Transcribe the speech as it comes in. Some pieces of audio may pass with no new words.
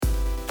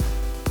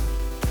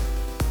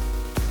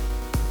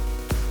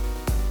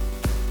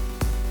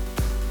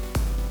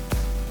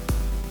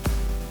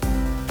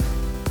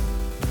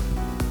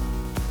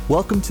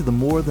Welcome to the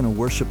More Than a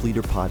Worship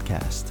Leader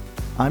podcast.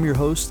 I'm your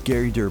host,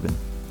 Gary Durbin.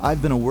 I've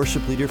been a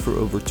worship leader for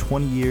over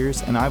 20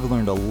 years, and I've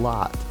learned a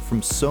lot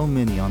from so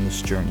many on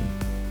this journey.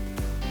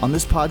 On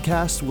this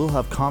podcast, we'll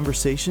have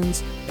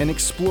conversations and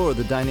explore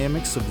the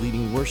dynamics of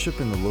leading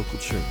worship in the local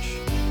church.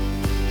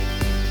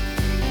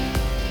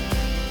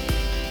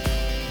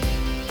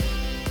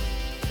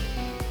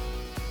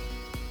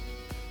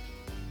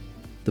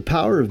 The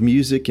power of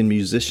music and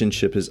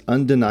musicianship is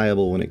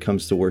undeniable when it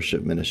comes to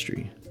worship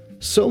ministry.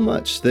 So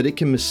much that it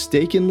can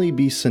mistakenly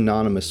be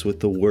synonymous with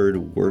the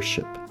word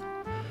worship.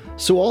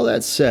 So all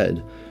that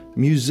said,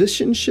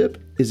 musicianship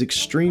is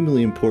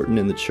extremely important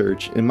in the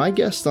church, and my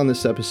guest on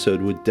this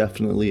episode would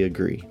definitely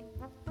agree.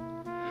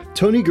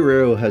 Tony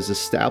Guerrero has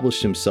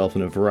established himself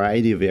in a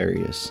variety of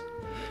areas.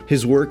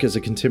 His work as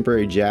a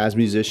contemporary jazz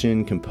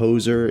musician,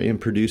 composer, and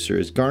producer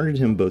has garnered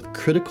him both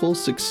critical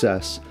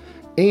success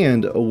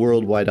and a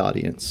worldwide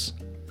audience.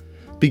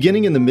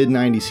 Beginning in the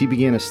mid-90s, he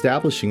began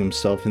establishing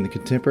himself in the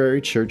contemporary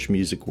church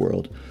music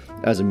world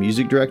as a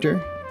music director,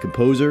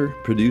 composer,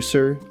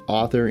 producer,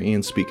 author,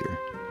 and speaker.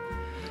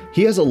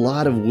 He has a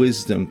lot of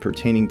wisdom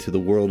pertaining to the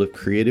world of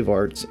creative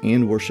arts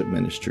and worship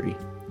ministry,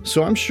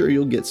 so I'm sure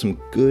you'll get some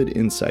good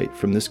insight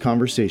from this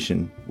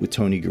conversation with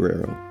Tony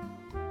Guerrero.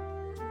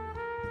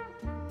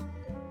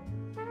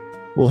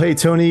 Well, hey,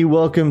 Tony,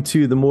 welcome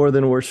to the More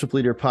Than Worship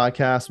Leader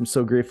podcast. I'm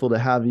so grateful to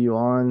have you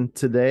on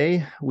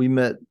today. We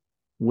met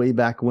way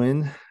back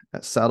when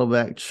at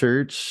Saddleback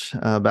Church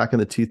back in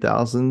the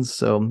 2000s.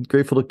 So I'm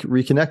grateful to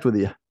reconnect with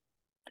you.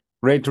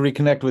 Great to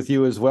reconnect with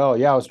you as well.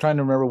 Yeah, I was trying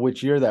to remember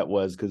which year that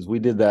was because we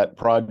did that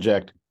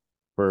project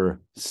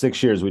for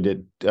 6 years. We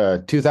did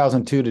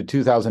 2002 to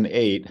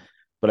 2008,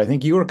 but I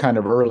think you were kind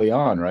of early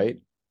on, right?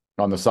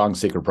 On the Song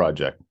Seeker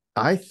project.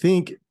 I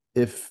think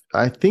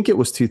it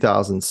was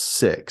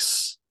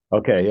 2006.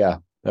 Okay, yeah,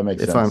 that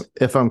makes sense.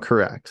 If I'm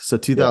correct. So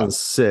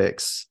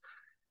 2006. Yeah.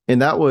 And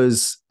that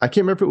was, I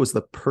can't remember if it was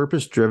the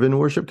Purpose Driven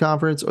Worship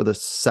Conference or the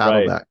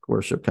Saddleback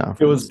Worship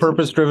Conference. It was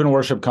Purpose Driven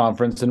Worship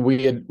Conference, and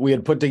we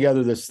had put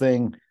together this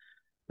thing.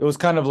 It was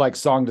kind of like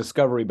Song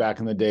Discovery back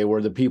in the day,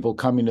 where the people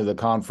coming to the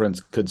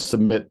conference could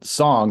submit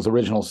songs,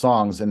 original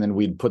songs, and then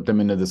we'd put them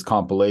into this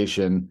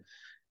compilation,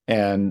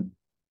 and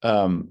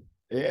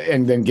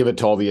then give it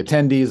to all the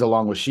attendees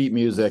along with sheet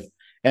music.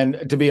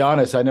 And to be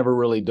honest, I never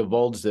really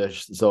divulged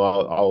this,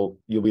 so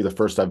you'll be the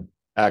first I've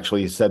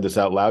actually said this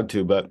out loud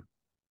to, but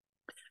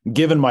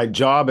given my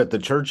job at the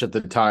church at the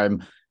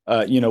time,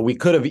 we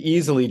could have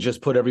easily just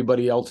put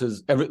everybody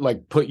else's,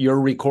 put your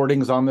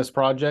recordings on this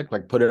project,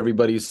 like put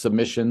everybody's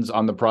submissions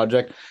on the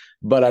project.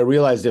 But I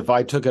realized if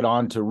I took it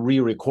on to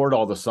re-record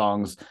all the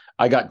songs,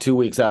 I got 2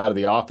 weeks out of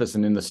the office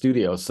and in the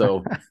studio.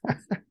 So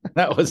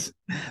that was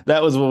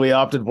what we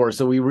opted for.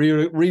 So we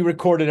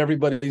re-recorded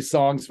everybody's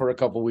songs for a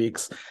couple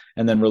weeks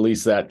and then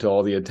released that to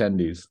all the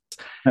attendees.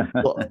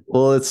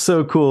 well, it's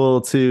so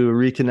cool to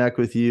reconnect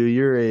with you.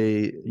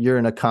 You're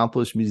an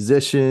accomplished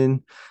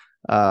musician.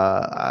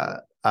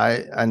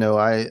 I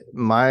know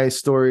my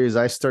story is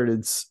I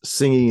started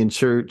singing in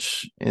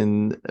church,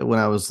 and when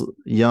I was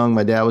young,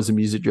 my dad was a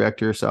music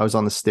director, so I was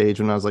on the stage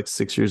when I was like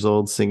 6 years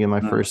old singing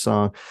my first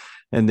song,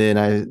 and then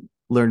I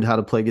learned how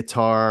to play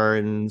guitar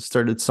and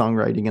started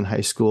songwriting in high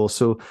school.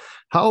 So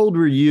how old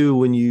were you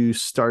when you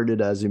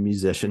started as a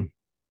musician?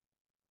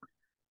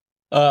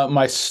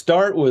 My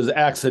start was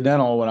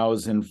accidental when I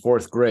was in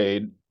fourth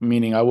grade,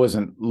 meaning I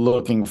wasn't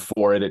looking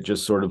for it. It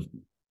just sort of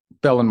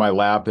fell in my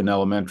lap in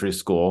elementary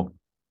school.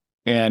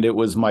 And it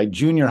was my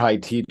junior high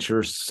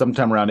teacher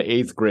sometime around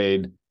eighth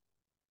grade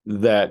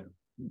that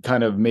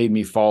kind of made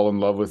me fall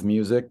in love with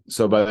music.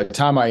 So by the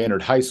time I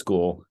entered high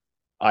school,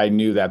 I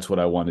knew that's what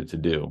I wanted to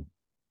do.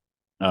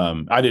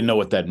 I didn't know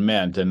what that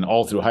meant. And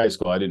all through high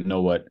school, I didn't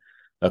know what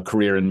a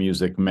career in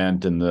music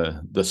meant, and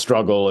the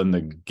struggle and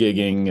the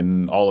gigging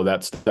and all of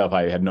that stuff.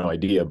 I had no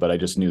idea, but I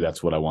just knew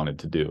that's what I wanted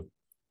to do.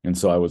 And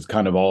so I was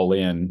kind of all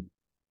in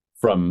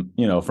from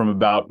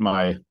about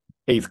my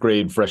eighth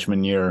grade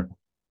freshman year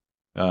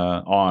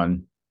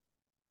on.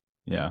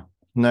 Yeah.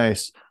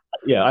 Nice.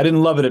 Yeah. I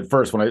didn't love it at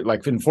first. When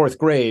in fourth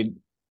grade,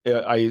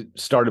 I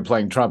started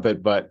playing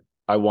trumpet, but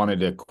I wanted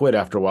to quit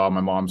after a while.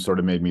 My mom sort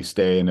of made me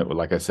stay. And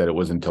like I said, it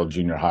wasn't until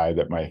junior high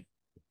that my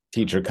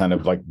teacher kind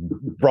of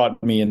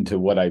brought me into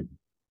where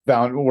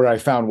I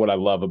found what I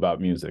love about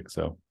music.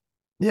 So.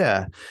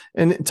 Yeah.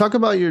 And talk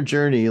about your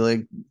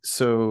journey.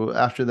 So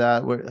after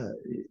that,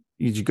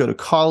 did you go to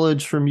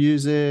college for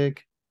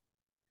music?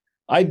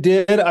 I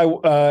did. I'm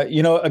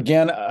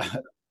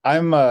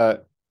a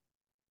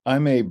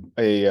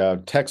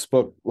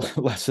textbook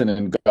lesson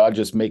in God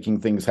just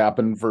making things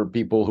happen for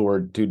people who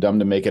are too dumb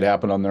to make it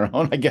happen on their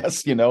own, I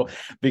guess,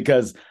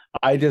 because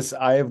I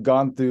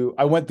went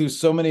through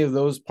so many of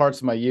those parts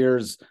of my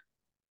years,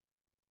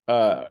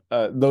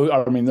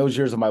 those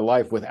years of my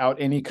life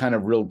without any kind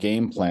of real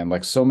game plan.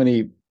 Like so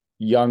many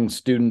young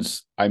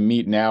students I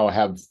meet now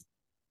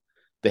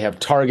they have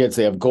targets,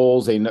 they have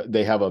goals,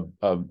 they have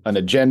an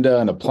agenda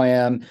and a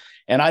plan.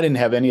 And I didn't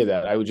have any of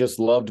that. I just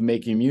loved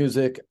making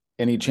music.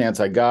 any chance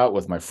I got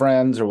with my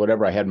friends or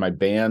whatever. I had my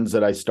bands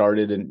that I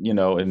started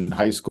in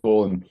high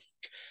school.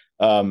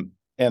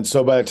 And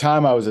so by the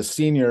time I was a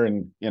senior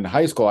in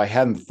high school, I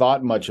hadn't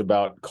thought much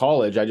about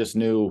college. I just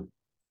knew,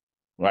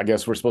 well, I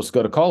guess we're supposed to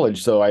go to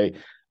college. So I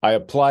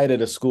applied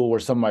at a school where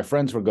some of my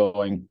friends were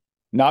going,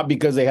 not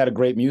because they had a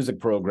great music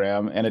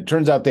program. And it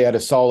turns out they had a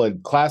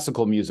solid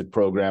classical music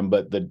program,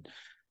 but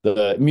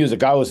the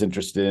music I was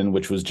interested in,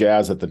 which was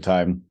jazz at the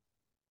time,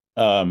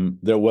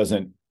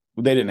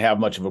 they didn't have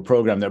much of a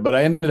program there, but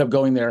I ended up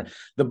going there.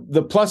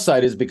 The plus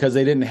side is because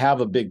they didn't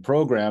have a big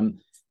program,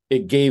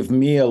 it gave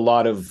me a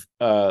lot of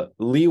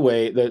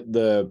leeway.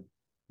 The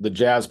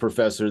jazz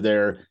professor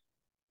there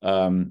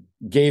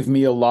gave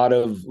me a lot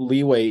of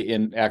leeway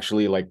in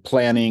actually like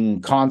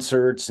planning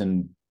concerts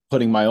and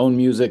putting my own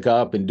music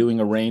up and doing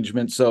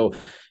arrangements. So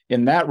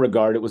in that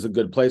regard, it was a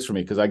good place for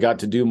me because I got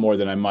to do more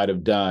than I might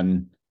have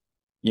done,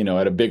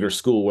 at a bigger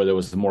school where there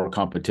was more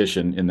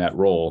competition in that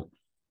role.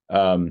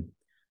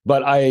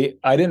 But I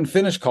didn't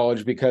finish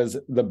college because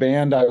the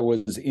band I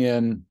was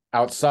in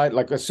outside,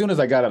 like as soon as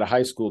I got out of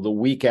high school, the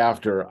week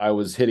after, I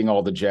was hitting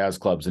all the jazz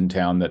clubs in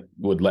town that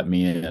would let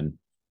me in,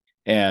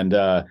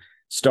 and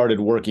started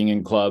working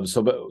in clubs.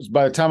 So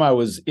by the time I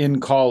was in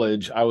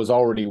college, I was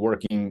already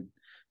working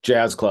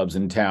jazz clubs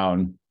in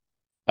town,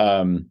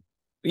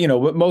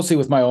 mostly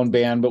with my own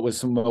band, but with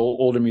some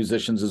older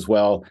musicians as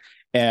well.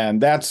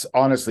 And that's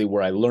honestly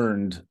where I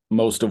learned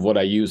most of what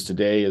I use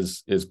today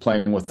is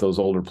playing with those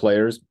older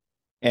players.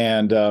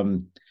 And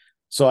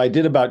so I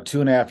did about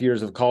 2.5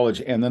 years of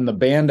college, and then the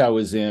band I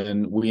was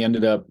in, we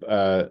ended up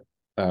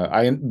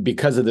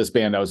because of this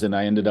band I was in,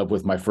 I ended up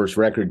with my first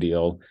record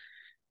deal,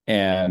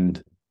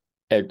 and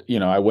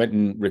I went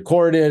and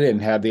recorded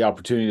and had the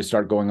opportunity to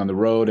start going on the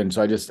road. And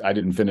so I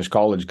didn't finish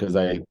college because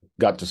I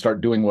got to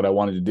start doing what I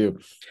wanted to do.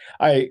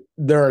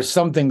 There are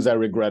some things I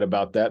regret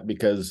about that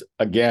because,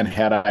 again,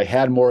 had I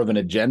had more of an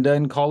agenda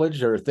in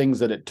college, there are things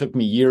that it took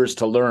me years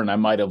to learn I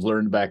might have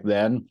learned back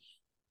then,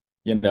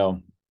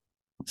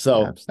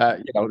 So,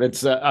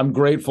 it's I'm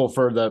grateful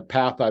for the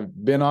path I've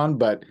been on,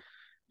 but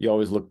you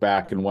always look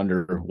back and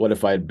wonder, what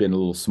if I had been a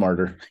little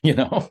smarter,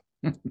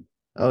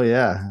 Oh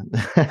yeah.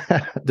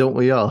 Don't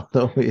we all?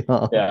 Don't we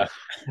all? Yeah.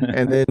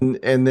 and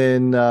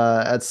then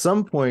at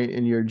some point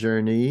in your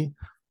journey,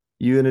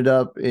 you ended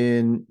up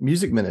in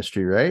music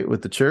ministry, right?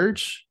 With the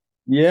church?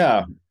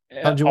 Yeah.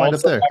 How'd you wind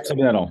up there?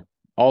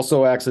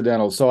 Also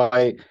accidental. So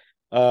I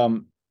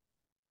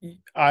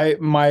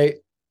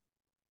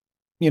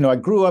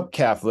grew up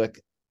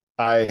Catholic.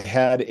 I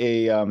had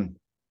a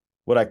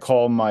what I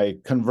call my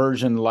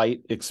conversion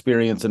light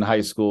experience in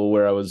high school,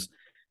 where I was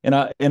in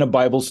a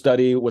Bible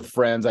study with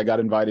friends I got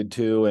invited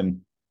to,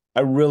 and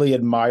I really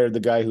admired the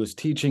guy who was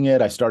teaching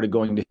it. I started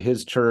going to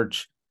his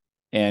church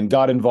and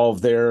got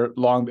involved there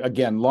long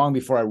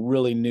before I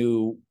really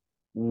knew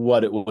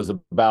what it was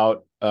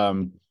about.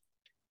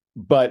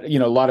 But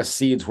a lot of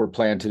seeds were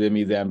planted in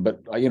me then.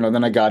 But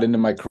then I got into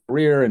my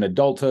career and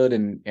adulthood,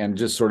 and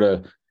just sort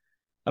of,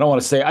 I don't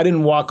want to say I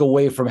didn't walk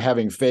away from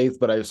having faith,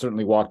 but I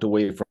certainly walked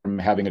away from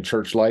having a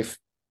church life.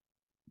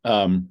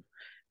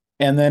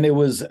 And then it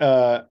was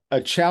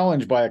a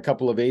challenge by a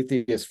couple of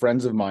atheist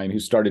friends of mine who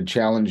started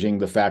challenging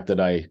the fact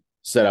that I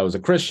said I was a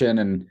Christian,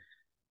 and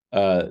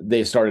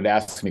they started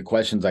asking me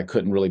questions I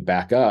couldn't really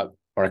back up,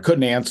 or I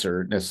couldn't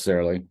answer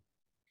necessarily.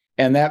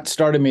 And that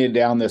started me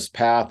down this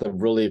path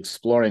of really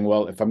exploring,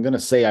 well, if I'm going to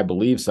say I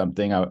believe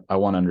something, I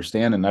want to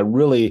understand. And I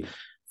really,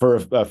 for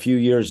a few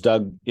years,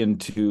 dug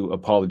into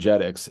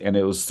apologetics. And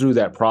it was through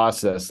that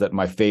process that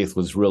my faith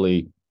was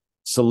really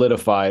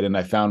solidified. And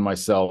I found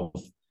myself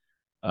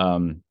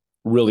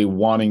really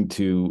wanting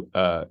to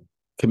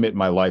commit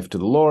my life to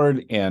the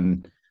Lord,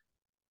 and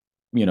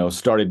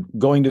started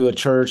going to a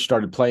church,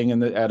 started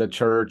playing at a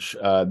church.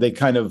 They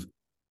kind of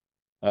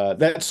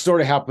that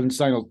sort of happened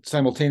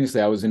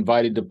simultaneously. I was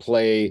invited to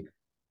play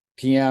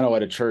piano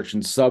at a church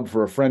and sub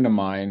for a friend of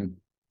mine,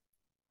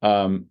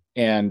 and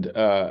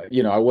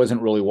I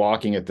wasn't really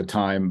walking at the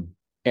time,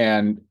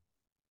 and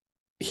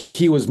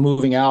he was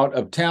moving out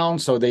of town,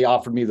 so they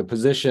offered me the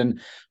position,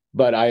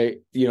 but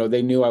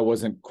they knew I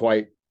wasn't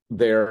quite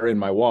there in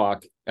my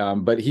walk.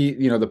 But he,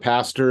 the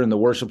pastor and the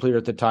worship leader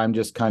at the time,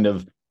 just kind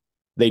of,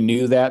 they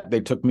knew that. They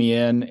took me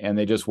in and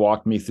they just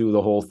walked me through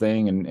the whole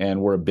thing,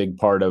 and were a big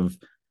part of,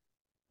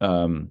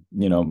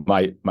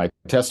 my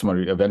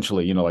testimony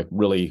eventually, like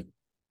really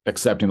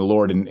accepting the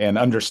Lord and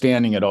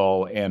understanding it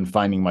all and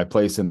finding my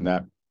place in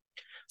that.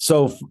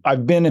 So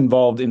I've been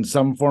involved in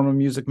some form of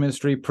music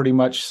ministry pretty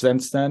much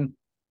since then,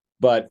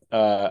 but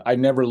I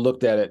never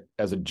looked at it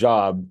as a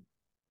job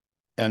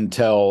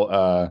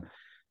until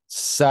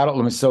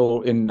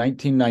so in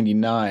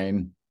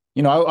 1999,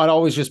 I'd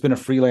always just been a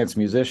freelance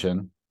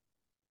musician.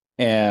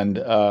 And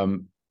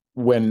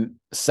when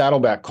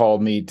Saddleback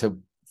called me to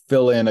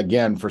fill in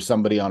again for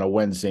somebody on a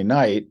Wednesday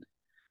night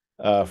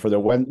for their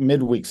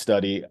midweek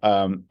study,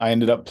 I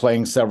ended up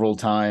playing several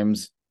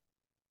times.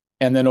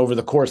 And then over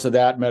the course of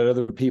that, met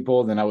other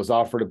people. Then I was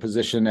offered a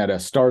position at a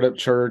startup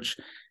church.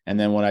 And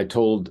then when I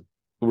told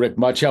Rick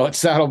Muchow at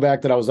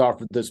Saddleback that I was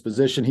offered this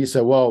position. He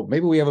said, well,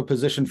 maybe we have a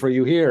position for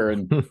you here.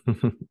 And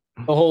the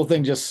whole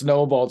thing just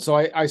snowballed. So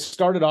I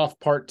started off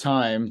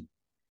part-time,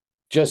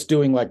 just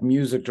doing like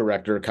music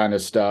director kind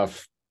of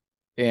stuff,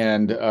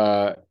 and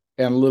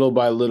little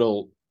by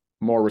little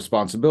more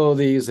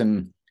responsibilities,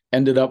 and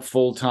ended up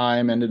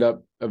full-time, ended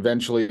up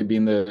eventually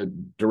being the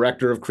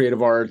director of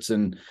creative arts.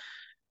 And,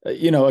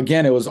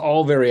 again, it was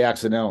all very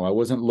accidental. I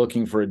wasn't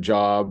looking for a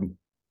job,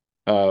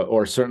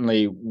 or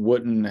certainly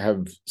wouldn't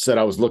have said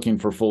I was looking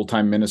for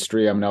full-time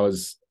ministry. I mean, I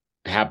was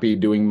happy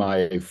doing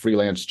my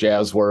freelance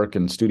jazz work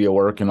and studio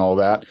work and all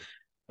that.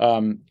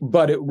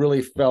 But it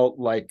really felt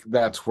like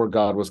that's where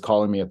God was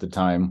calling me at the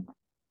time.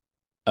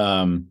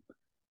 And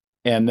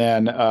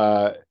then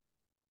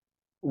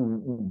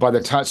by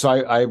the time, so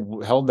I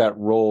held that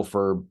role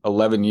for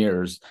 11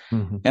 years.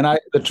 Mm-hmm. And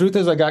the truth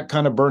is I got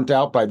kind of burnt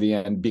out by the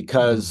end,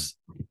 because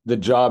the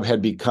job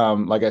had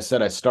become, like I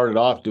said, I started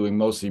off doing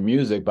mostly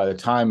music. By the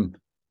time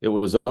it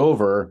was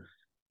over,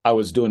 I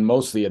was doing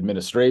mostly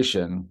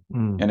administration.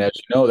 And as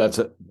you know, that's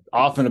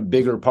often a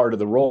bigger part of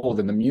the role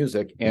than the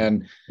music.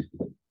 And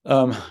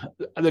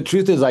the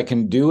truth is I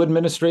can do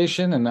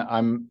administration,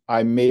 and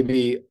I may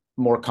be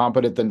more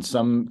competent than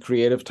some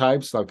creative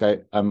types. Like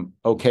I'm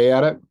okay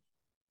at it,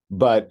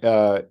 but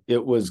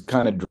it was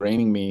kind of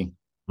draining me,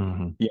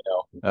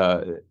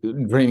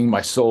 draining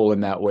my soul in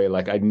that way.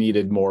 Like I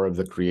needed more of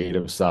the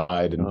creative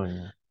side.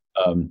 And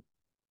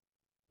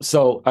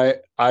so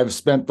I've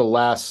spent the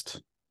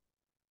last,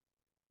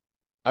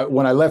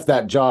 when I left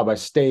that job, I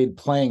stayed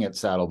playing at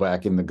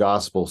Saddleback in the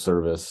gospel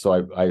service.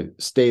 So I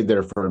stayed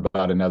there for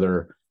about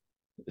another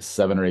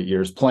 7 or 8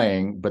 years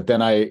playing. But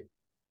then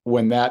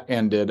when that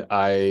ended,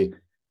 I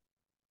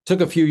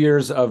took a few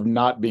years of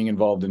not being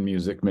involved in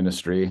music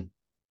ministry.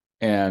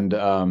 And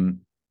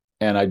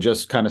I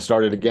just kind of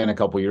started again a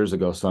couple years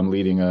ago. So I'm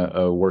leading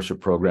a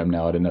worship program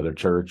now at another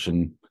church,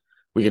 and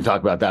we can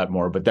talk about that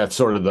more, but that's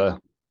sort of the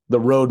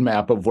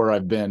roadmap of where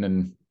I've been.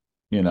 And,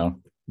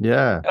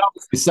 yeah. And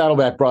obviously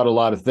Saddleback brought a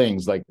lot of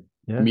things, like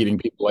meeting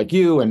people like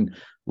you, and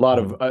a lot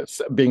of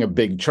being a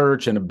big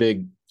church and a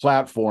big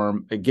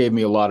platform. It gave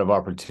me a lot of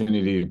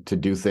opportunity to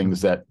do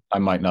things that I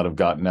might not have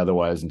gotten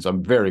otherwise. And so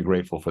I'm very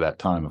grateful for that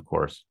time, of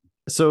course.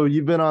 So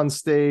you've been on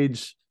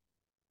stage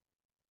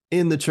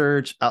in the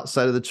church,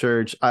 outside of the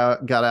church. I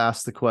got to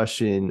ask the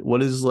question,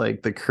 what is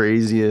like the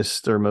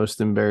craziest or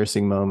most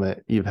embarrassing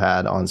moment you've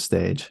had on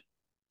stage?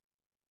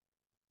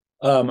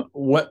 My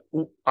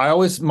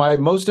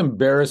most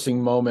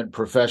embarrassing moment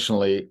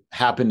professionally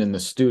happened in the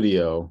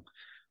studio,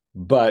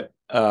 but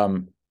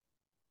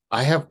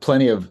I have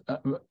plenty of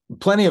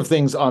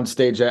things on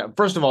stage.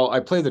 First of all, I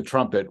play the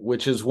trumpet,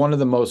 which is one of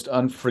the most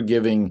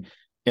unforgiving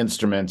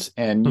instruments.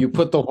 And you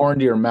put the horn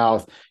to your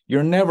mouth,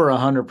 you're never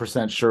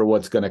 100% sure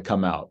what's going to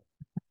come out.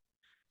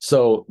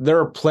 So there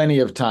are plenty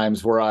of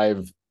times where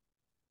I've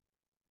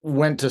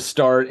went to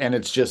start and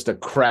it's just a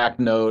cracked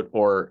note,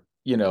 or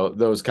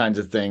those kinds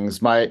of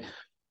things. My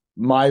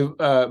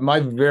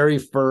very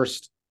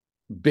first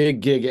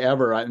big gig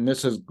ever, and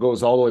this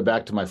goes all the way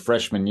back to my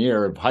freshman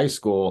year of high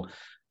school.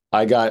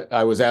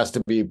 I was asked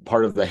to be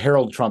part of the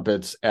Herald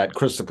Trumpets at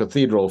Crystal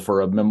Cathedral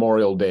for a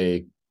Memorial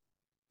Day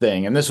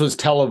thing, and this was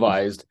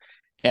televised.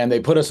 And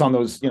they put us on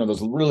those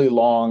those really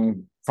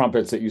long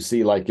trumpets that you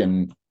see like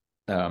in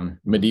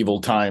medieval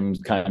times,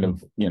 kind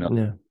of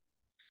Yeah.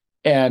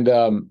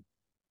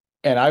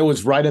 And I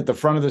was right at the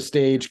front of the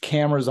stage,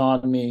 cameras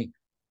on me,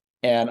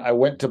 and I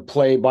went to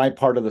play my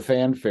part of the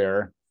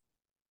fanfare,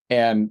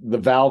 and the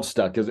valve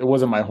stuck, because it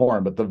wasn't my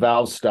horn, but the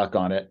valve stuck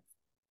on it.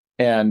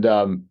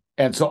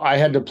 And so I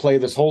had to play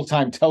this whole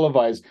time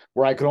televised,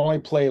 where I could only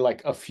play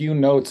like a few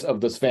notes of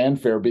this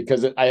fanfare,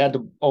 because I had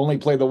to only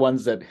play the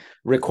ones that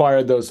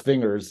required those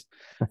fingers.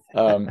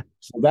 So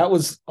that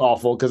was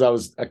awful, because I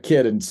was a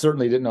kid and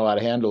certainly didn't know how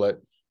to handle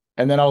it.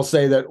 And then I'll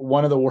say that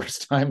one of the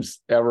worst times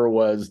ever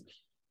was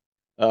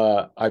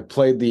I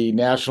played the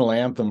national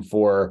anthem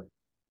for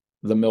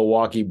the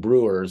Milwaukee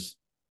Brewers,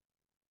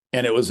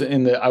 and it was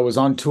I was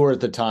on tour at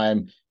the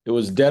time. It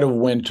was dead of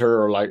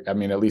winter, or at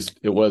least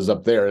it was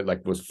up there,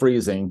 it was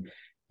freezing.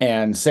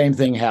 And same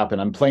thing happened.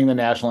 I'm playing the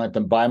national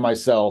anthem by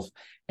myself,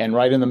 and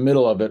right in the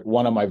middle of it,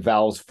 one of my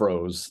valves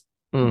froze.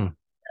 And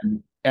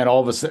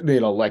all of a sudden,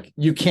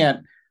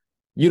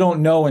 you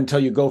don't know until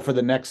you go for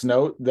the next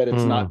note that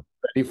it's not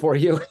ready for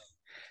you.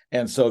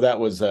 And so that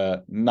was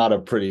not a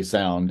pretty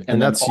sound.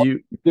 And that's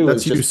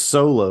you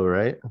solo,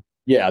 right?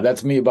 Yeah,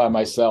 that's me by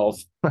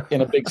myself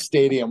in a big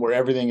stadium where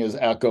everything is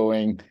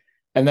echoing.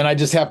 And then I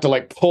just have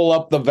to pull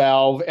up the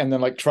valve and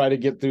then try to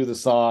get through the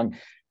song.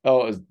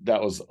 Oh,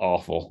 that was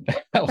awful.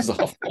 That was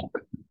awful.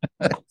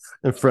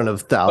 In front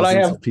of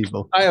thousands of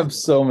people. I have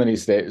so many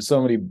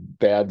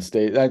bad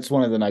states. That's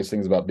one of the nice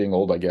things about being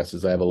old, I guess,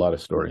 is I have a lot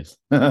of stories.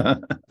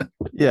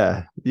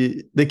 Yeah.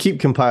 They keep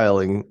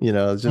compiling,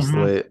 it's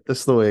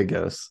just the way it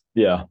goes.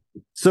 Yeah.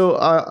 So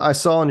I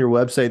saw on your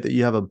website that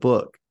you have a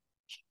book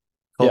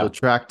called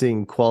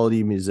Attracting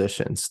Quality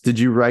Musicians. Did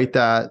you write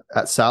that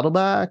at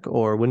Saddleback,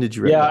 or when did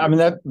you write that?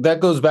 Yeah, that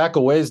goes back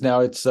a ways now.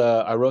 It's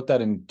I wrote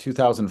that in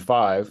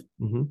 2005.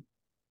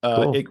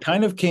 Cool. It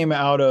kind of came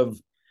out of,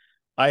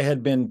 I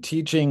had been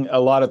teaching a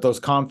lot at those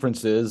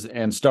conferences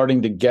and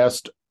starting to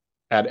guest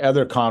at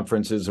other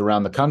conferences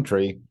around the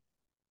country.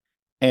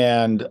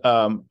 And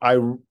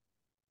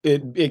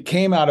it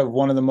came out of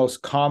one of the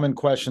most common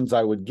questions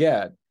I would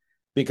get,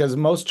 because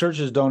most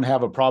churches don't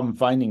have a problem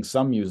finding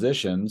some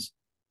musicians.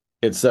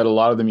 It's that a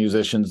lot of the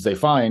musicians they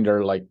find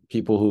are like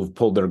people who've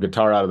pulled their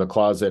guitar out of the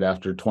closet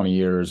after 20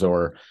 years,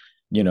 or,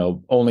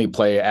 only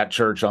play at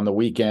church on the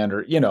weekend,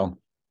 or,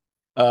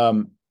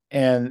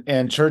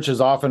 and church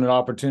is often an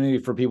opportunity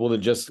for people to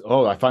just,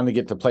 I finally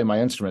get to play my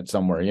instrument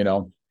somewhere,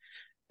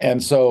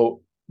 And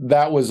so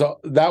that was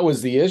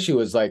the issue,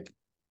 is like,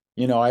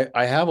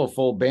 I have a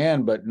full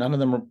band, but none of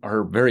them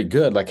are very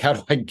good. Like, how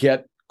do I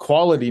get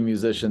quality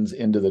musicians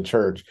into the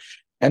church?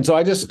 And so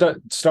I just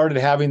started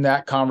having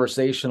that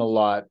conversation a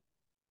lot.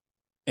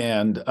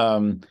 And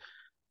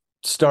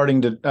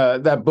starting to,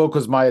 that book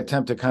was my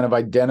attempt to kind of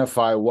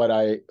identify what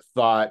I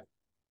thought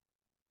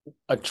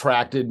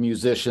attracted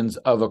musicians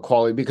of a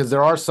quality, because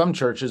there are some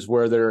churches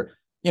where they're,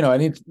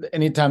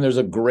 anytime there's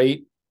a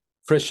great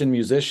Christian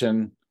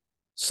musician,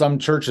 some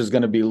church is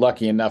going to be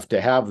lucky enough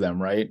to have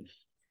them, right?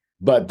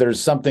 But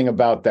there's something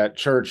about that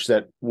church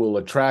that will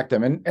attract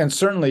them. And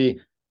certainly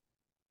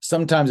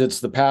sometimes it's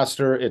the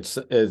pastor,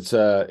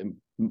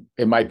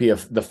 it might be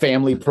the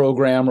family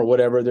program or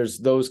whatever. There's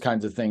those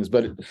kinds of things.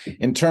 But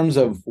in terms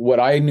of what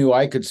I knew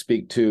I could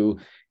speak to,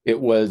 it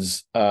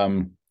was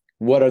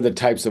what are the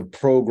types of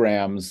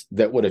programs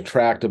that would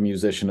attract a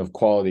musician of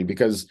quality?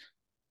 Because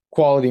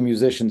quality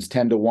musicians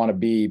tend to want to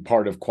be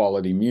part of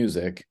quality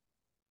music.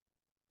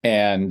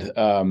 And,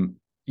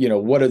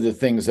 what are the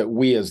things that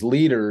we as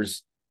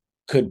leaders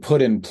could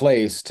put in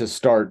place to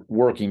start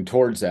working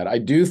towards that? I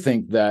do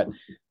think that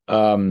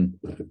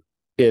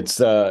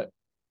it's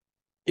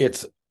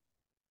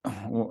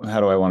how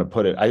do I want to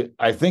put it?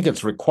 I think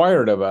it's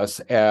required of us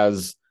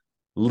as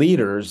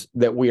leaders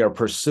that we are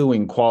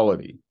pursuing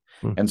quality.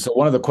 And so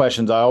one of the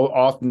questions I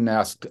often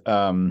ask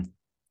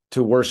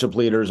to worship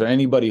leaders or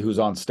anybody who's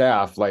on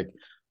staff, like,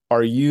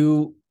 are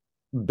you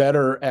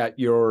better at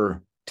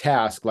your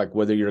task? Like,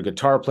 whether you're a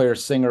guitar player,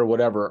 singer,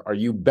 whatever, are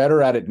you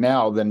better at it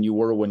now than you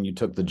were when you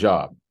took the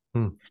job?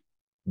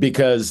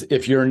 Because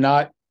if you're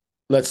not,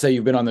 let's say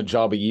you've been on the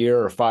job a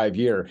year or 5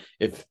 years,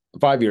 if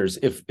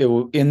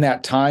in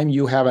that time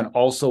you haven't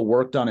also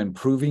worked on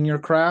improving your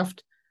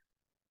craft,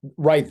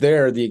 right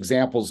there, the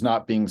example's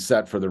not being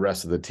set for the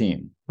rest of the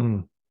team.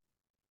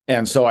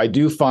 And so I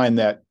do find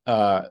that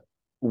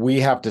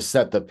we have to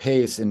set the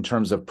pace in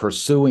terms of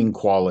pursuing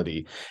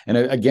quality. And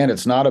again,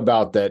 it's not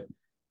about that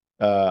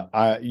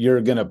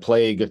you're going to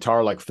play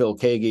guitar like Phil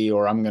Keaggy,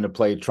 or I'm going to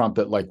play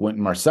trumpet like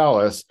Wynton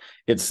Marsalis.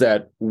 It's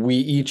that we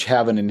each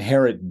have an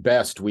inherent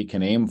best we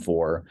can aim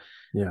for.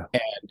 Yeah.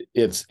 And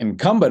it's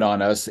incumbent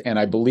on us, and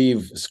I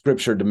believe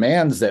Scripture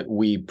demands that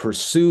we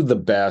pursue the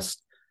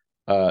best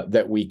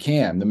that we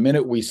can. The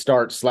minute we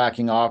start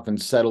slacking off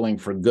and settling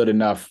for good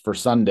enough for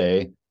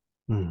Sunday,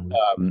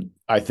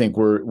 I think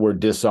we're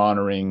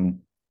dishonoring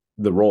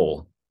the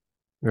role.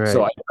 Right.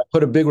 So I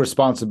put a big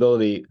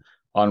responsibility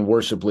on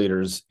worship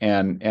leaders,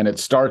 and it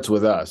starts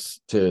with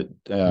us to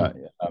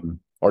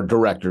or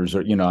directors,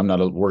 or I'm not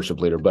a worship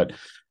leader, but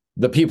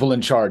the people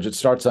in charge. It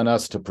starts on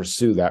us to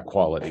pursue that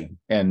quality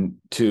and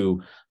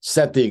to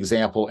set the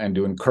example and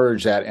to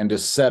encourage that and to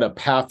set a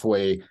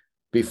pathway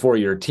before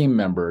your team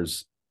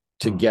members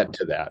to get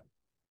to that.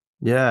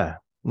 Yeah,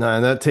 no,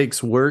 and that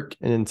takes work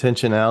and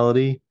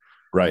intentionality.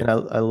 Right. And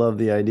I love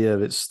the idea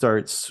of it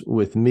starts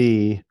with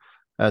me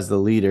as the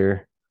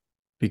leader,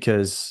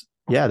 because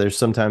there's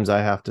sometimes I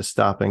have to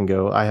stop and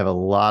go, I have a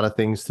lot of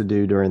things to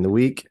do during the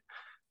week,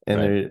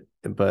 and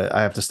but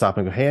I have to stop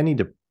and go, hey, I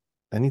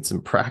need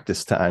some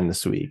practice time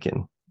this week.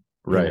 And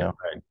right.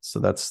 So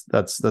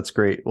that's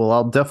great. Well,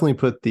 I'll definitely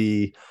put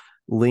the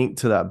link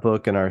to that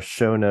book in our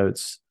show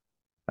notes.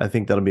 I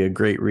think that'll be a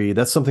great read.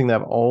 That's something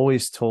that I've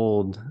always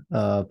told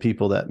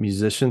people, that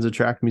musicians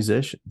attract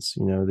musicians.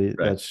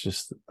 That's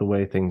just the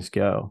way things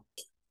go.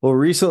 Well,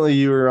 recently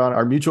you were on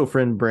our mutual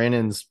friend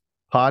Brandon's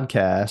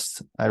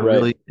podcast. I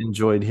really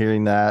enjoyed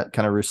hearing that,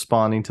 kind of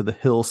responding to the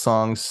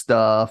Hillsong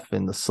stuff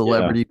and the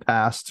celebrity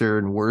pastor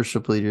and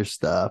worship leader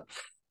stuff.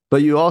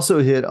 But you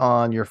also hit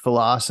on your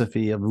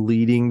philosophy of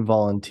leading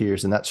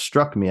volunteers, and that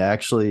struck me. I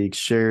actually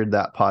shared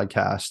that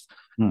podcast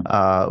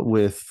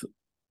with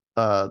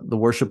the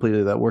worship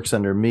leader that works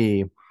under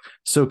me.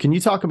 So can you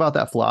talk about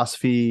that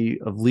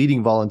philosophy of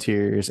leading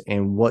volunteers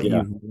and what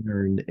you've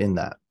learned in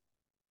that?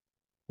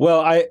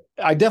 Well,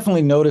 I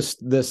definitely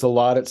noticed this a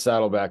lot at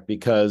Saddleback,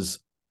 because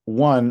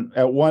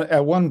at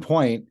one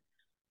point,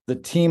 the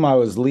team I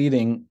was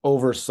leading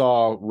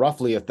oversaw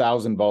roughly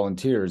 1,000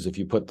 volunteers. If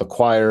you put the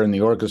choir and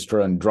the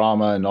orchestra and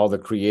drama and all the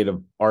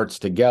creative arts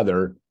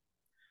together,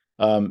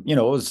 it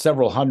was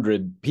several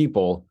hundred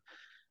people.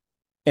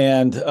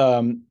 And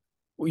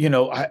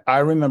I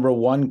remember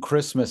one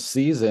Christmas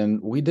season,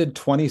 we did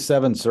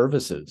 27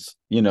 services,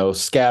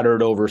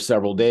 scattered over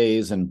several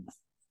days. And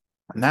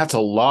that's a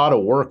lot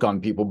of work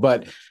on people.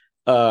 But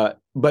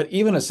But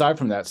even aside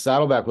from that,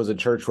 Saddleback was a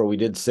church where we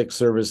did 6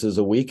 services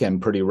a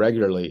weekend pretty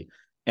regularly.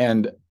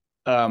 And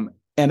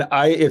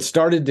it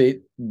started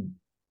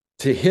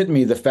to hit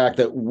me the fact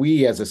that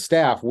we as a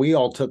staff, we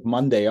all took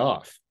Monday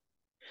off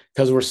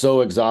because we're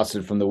so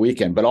exhausted from the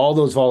weekend. But all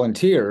those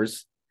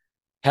volunteers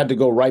had to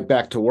go right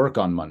back to work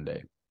on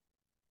Monday.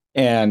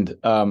 And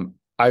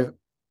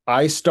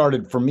I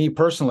started, for me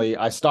personally,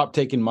 I stopped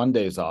taking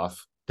Mondays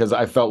off because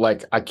I felt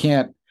like I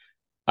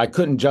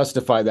couldn't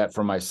justify that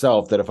for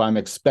myself, that if I'm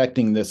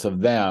expecting this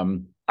of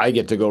them, I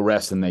get to go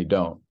rest and they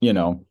don't, you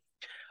know.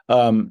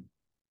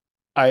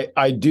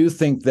 I do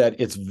think that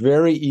it's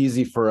very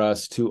easy for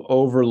us to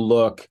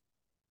overlook.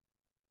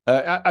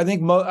 I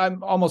think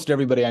almost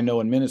everybody I know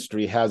in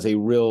ministry has a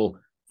real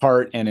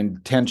heart and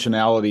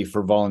intentionality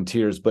for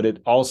volunteers, but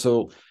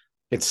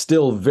it's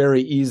still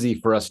very easy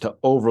for us to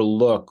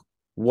overlook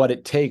what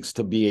it takes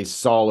to be a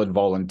solid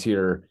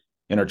volunteer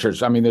in our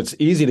church. I mean, it's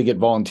easy to get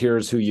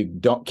volunteers who you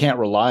can't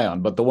rely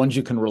on, but the ones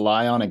you can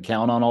rely on and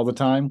count on all the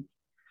time,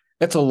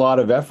 it's a lot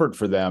of effort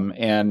for them.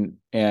 And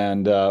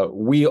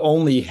we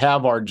only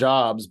have our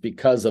jobs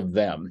because of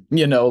them,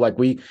 you know, like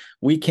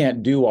we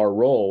can't do our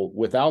role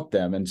without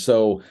them. And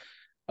so,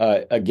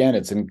 again,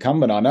 it's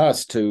incumbent on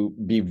us to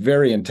be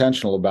very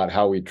intentional about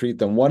how we treat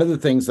them. One of the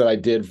things that I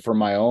did for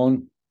my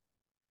own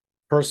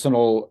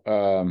personal,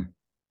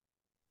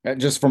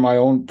 just for my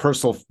own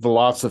personal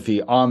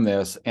philosophy on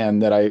this,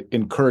 and that I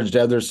encouraged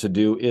others to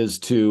do, is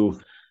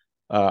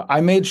I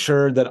made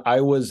sure that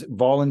I was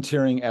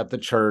volunteering at the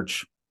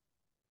church.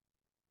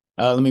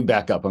 Let me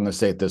back up. I'm going to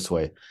say it this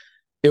way.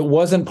 It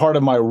wasn't part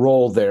of my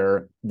role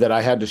there that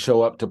I had to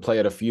show up to play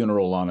at a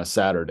funeral on a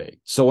Saturday.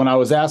 So when I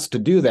was asked to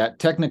do that,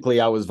 technically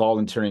I was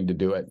volunteering to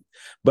do it.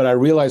 But I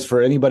realized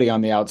for anybody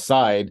on the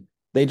outside,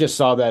 they just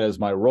saw that as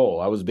my role.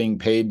 I was being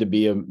paid to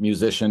be a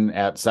musician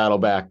at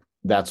Saddleback.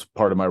 That's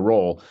part of my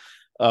role.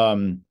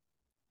 And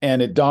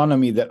it dawned on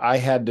me that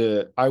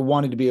I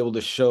wanted to be able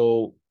to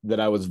show that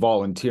I was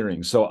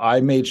volunteering. So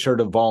I made sure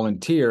to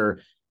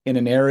volunteer in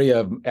an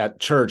area at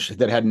church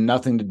that had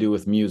nothing to do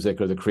with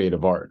music or the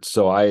creative arts.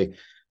 So I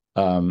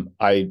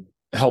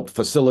helped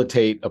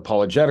facilitate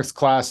apologetics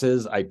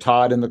classes. I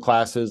taught in the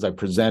classes. I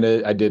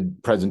presented. I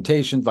did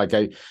presentations. Like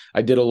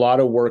I did a lot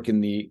of work in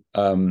the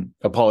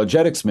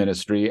apologetics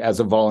ministry as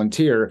a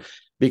volunteer,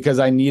 because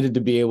I needed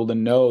to be able to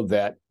know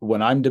that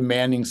when I'm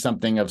demanding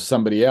something of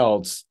somebody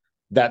else,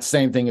 that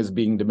same thing is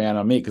being demanded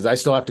on me, because I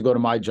still have to go to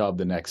my job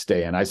the next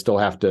day and I still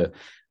have to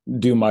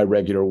do my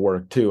regular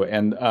work too.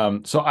 And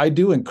so I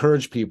do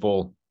encourage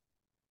people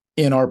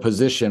in our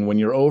position, when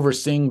you're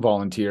overseeing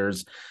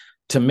volunteers,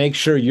 to make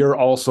sure you're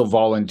also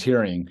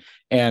volunteering.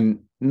 And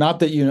not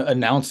that you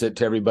announce it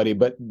to everybody,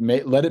 but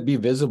let it be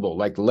visible.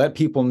 Like, let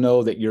people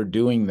know that you're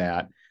doing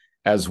that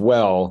as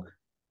well,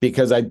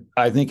 because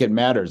I think it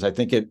matters. I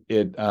think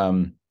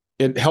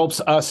it helps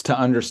us to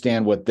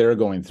understand what they're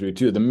going through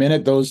too. The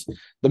minute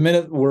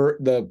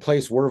the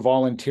place we're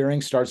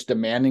volunteering starts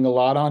demanding a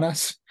lot on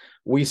us,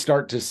 we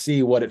start to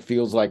see what it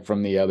feels like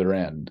from the other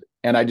end.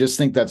 And I just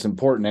think that's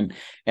important.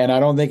 And I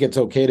don't think it's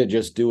okay to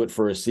just do it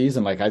for a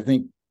season. Like, I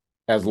think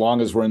as long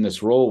as we're in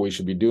this role, we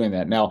should be doing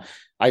that. Now,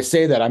 I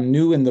say that I'm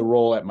new in the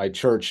role at my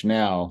church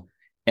now,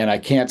 and I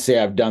can't say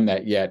I've done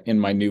that yet in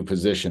my new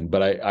position,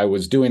 but I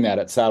was doing that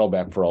at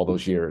Saddleback for all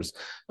those years.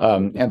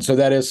 And so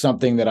that is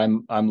something that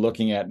I'm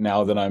looking at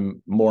now that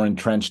I'm more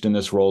entrenched in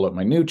this role at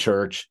my new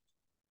church,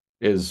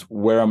 is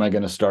where am I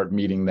going to start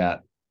meeting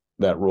that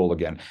role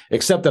again?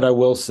 Except that I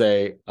will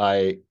say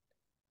I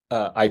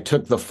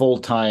took the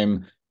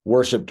full-time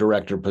worship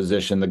director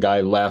position. The guy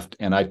left,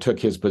 and I took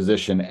his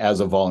position as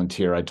a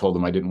volunteer. I told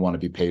him I didn't want to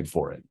be paid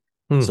for it.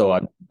 So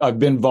I've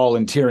been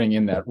volunteering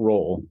in that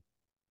role.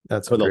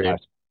 That's for great.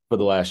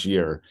 the last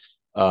year.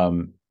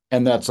 And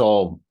that's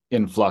all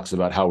in flux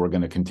about how we're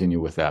going to continue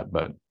with that.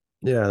 But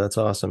yeah, that's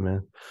awesome,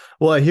 man.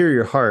 Well, I hear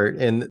your heart,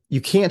 and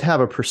you can't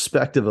have a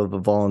perspective of a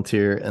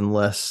volunteer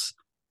unless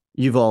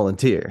you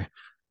volunteer.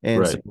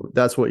 And right. So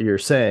that's what you're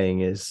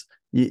saying is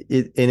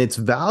and it's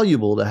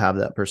valuable to have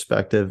that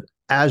perspective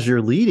as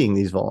you're leading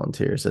these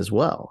volunteers as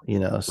well, you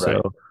know? So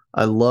right.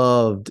 I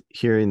loved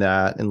hearing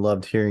that, and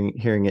loved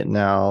hearing it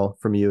now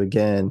from you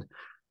again,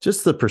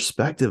 just the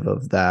perspective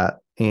of that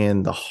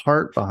and the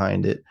heart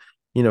behind it.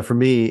 You know, for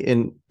me,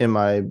 in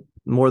my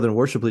More Than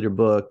Worship Leader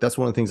book, that's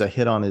one of the things I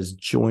hit on, is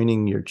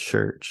joining your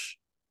church,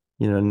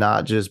 you know,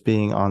 not just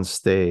being on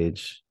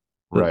stage,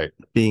 right,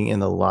 being in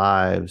the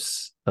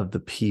lives of the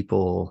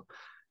people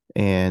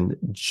and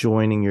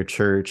joining your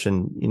church.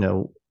 And, you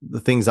know,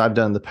 the things I've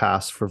done in the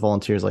past for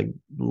volunteers, like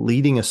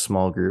leading a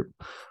small group,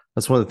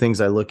 that's one of the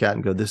things I look at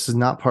and go, this is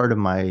not part of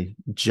my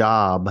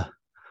job.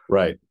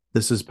 Right.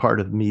 This is part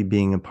of me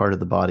being a part of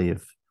the body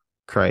of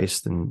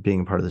Christ and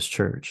being a part of this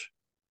church.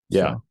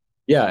 Yeah. So.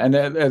 Yeah.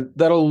 And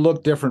that'll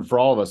look different for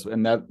all of us.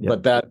 And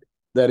but that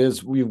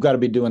is, we've got to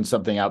be doing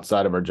something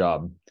outside of our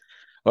job.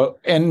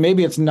 And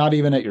maybe it's not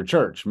even at your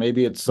church.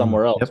 Maybe it's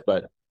somewhere else,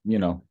 but you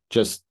know,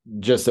 just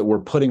that we're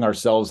putting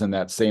ourselves in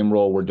that same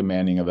role we're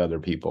demanding of other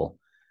people.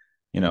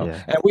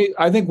 Yeah. And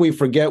I think we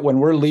forget when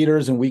we're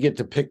leaders and we get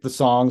to pick the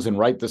songs and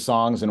write the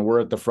songs and we're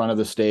at the front of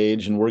the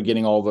stage and we're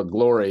getting all the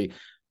glory.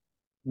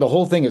 The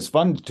whole thing is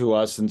fun to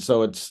us. And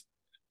so it's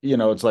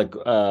like,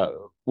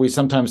 we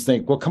sometimes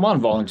think, well, come on,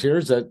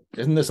 volunteers,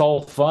 isn't this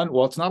all fun?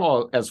 Well, it's not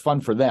all as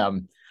fun for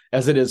them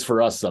as it is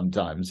for us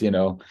sometimes,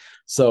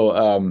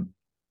 So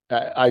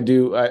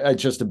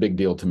it's just a big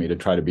deal to me to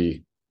try to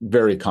be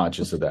very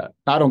conscious of that.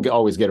 I don't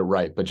always get it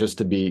right, but just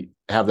to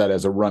have that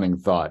as a running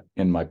thought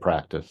in my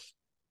practice.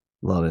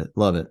 Love it.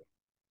 Love it.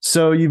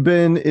 So you've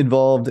been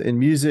involved in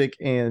music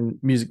and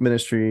music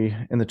ministry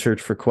in the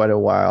church for quite a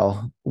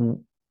while.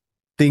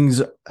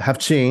 Things have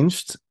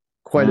changed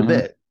quite a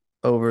bit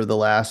over the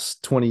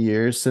last 20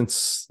 years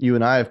since you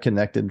and I have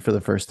connected for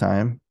the first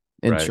time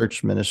in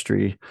church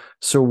ministry.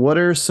 So what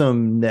are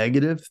some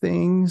negative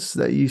things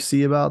that you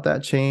see about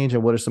that change,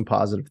 and what are some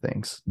positive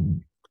things?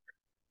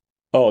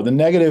 Oh, the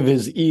negative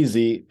is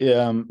easy.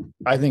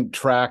 I think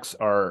tracks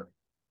are,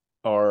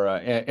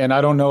 and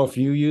I don't know if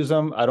you use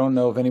them. I don't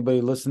know if anybody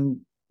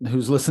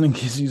who's listening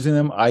is using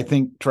them. I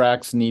think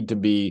tracks need to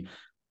be,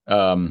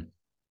 let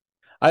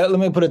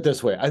me put it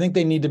this way. I think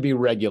they need to be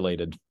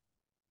regulated.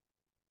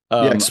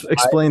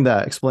 Explain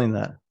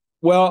that.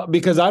 Well,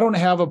 because I don't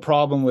have a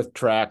problem with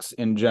tracks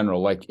in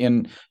general. Like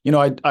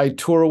I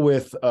tour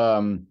with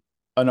an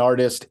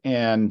artist,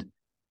 and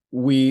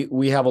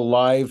we have a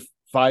live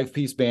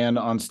 5-piece band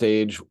on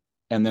stage,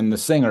 and then the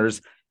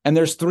singers. And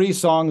there's 3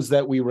 songs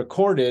that we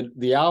recorded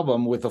the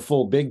album with a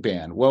full big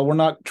band. Well, we're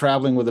not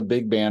traveling with a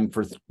big band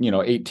for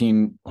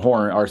 18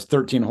 horn or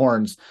 13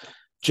 horns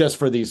just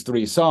for these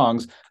 3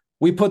 songs.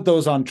 We put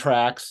those on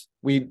tracks.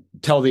 We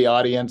tell the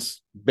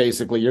audience,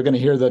 basically, you're going to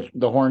hear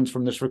the horns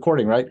from this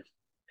recording, right?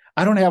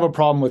 I don't have a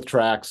problem with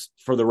tracks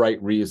for the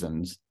right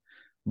reasons,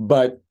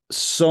 but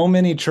so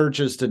many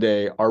churches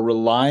today are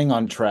relying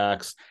on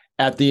tracks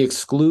at the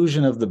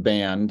exclusion of the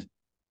band,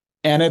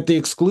 and at the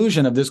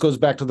exclusion of, this goes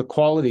back to the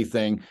quality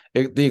thing,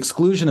 the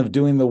exclusion of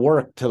doing the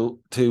work to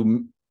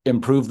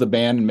improve the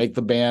band and make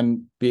the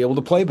band be able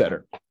to play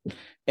better.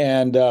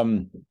 And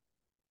and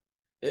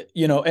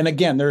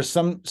again, there's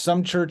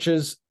some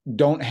churches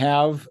don't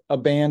have a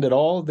band at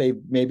all. They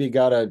maybe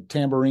got a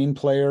tambourine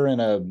player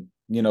and a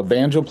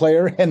banjo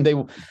player, and they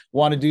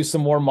want to do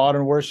some more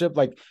modern worship.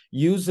 Like,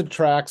 use the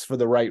tracks for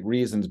the right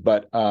reasons.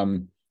 But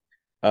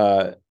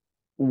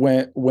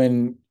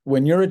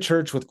when you're a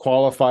church with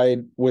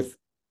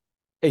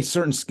a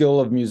certain skill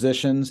of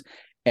musicians,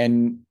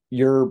 and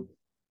you're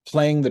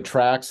playing the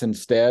tracks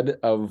instead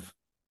of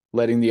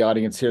letting the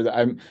audience hear that,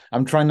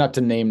 I'm trying not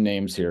to name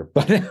names here,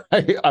 but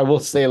I will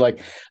say, like,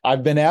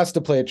 I've been asked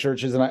to play at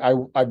churches, and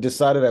I've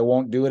decided I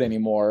won't do it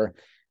anymore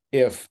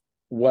if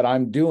what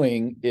I'm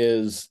doing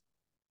is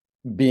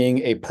being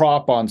a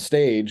prop on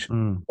stage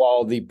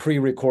while the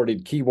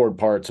pre-recorded keyboard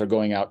parts are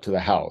going out to the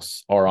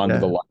house or onto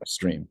the live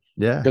stream.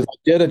 Yeah. Because I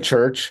did a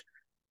church,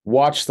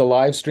 watched the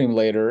live stream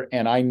later,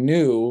 and I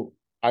knew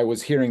I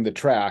was hearing the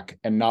track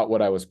and not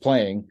what I was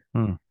playing.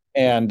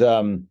 And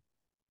I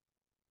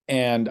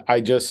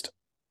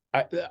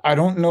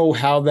don't know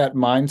how that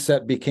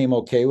mindset became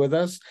okay with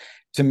us.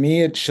 To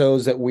me, it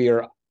shows that we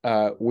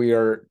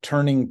are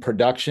turning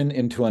production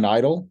into an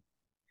idol,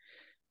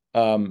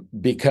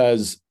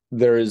 because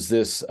there is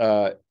this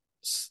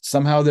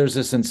somehow there's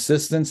this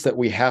insistence that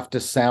we have to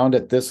sound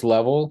at this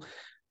level.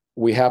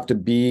 We have to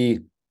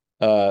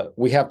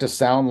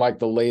sound like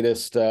the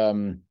latest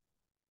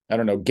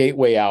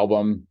Gateway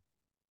album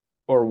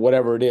or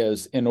whatever it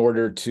is in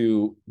order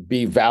to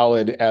be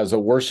valid as a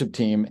worship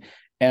team.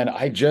 And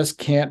I just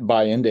can't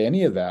buy into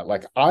any of that.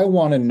 Like, I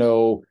want to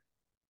know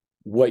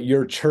what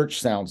your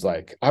church sounds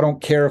like. I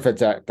don't care if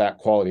it's at that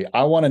quality.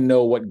 I want to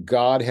know what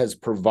God has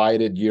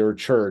provided your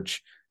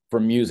church for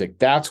music.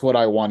 That's what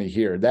I want to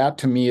hear. That,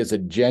 to me, is a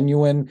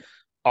genuine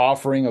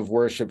offering of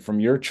worship from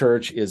your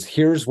church. Is,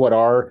 here's what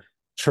our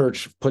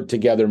church put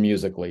together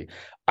musically.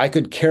 I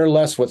could care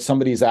less what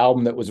somebody's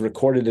album that was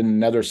recorded in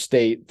another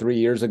state 3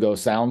 years ago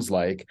sounds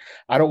like.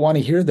 I don't want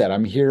to hear that.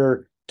 I'm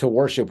here to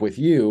worship with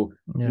you,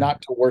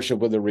 not to worship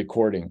with a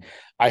recording.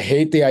 I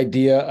hate the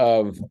idea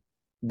of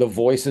the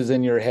voices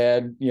in your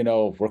head.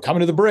 We're coming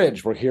to the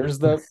bridge. Here's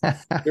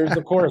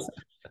the chorus.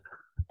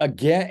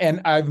 Again,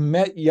 and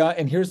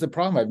and here's the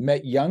problem. I've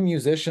met young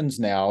musicians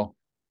now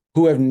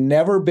who have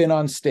never been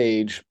on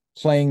stage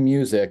playing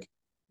music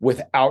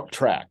without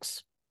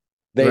tracks.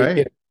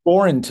 It's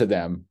foreign to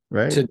them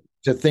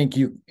to think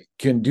you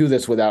can do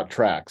this without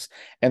tracks.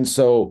 And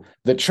so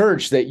the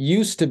church that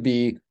used to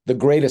be the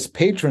greatest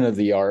patron of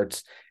the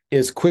arts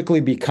is quickly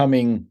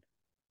becoming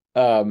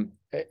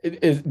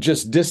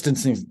just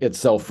distancing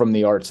itself from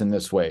the arts in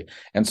this way.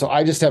 And so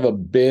I just have a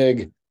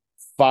big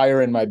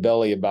fire in my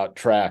belly about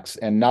tracks,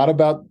 and not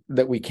about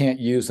that we can't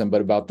use them,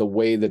 but about the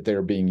way that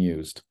they're being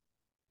used.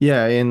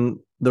 Yeah. And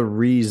the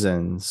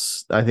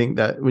reasons, I think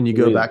that when you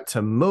go back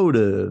to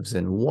motives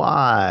and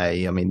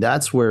why, I mean,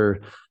 that's where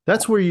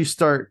you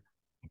start.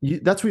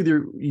 That's where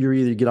you're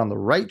either get on the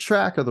right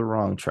track or the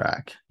wrong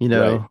track,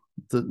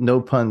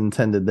 no pun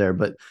intended there,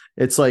 but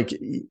it's like,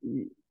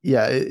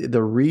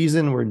 the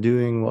reason we're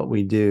doing what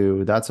we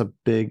do, that's a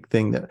big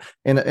thing that,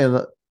 and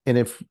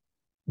if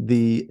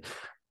the,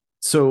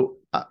 so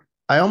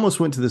I almost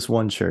went to this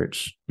one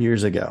church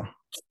years ago,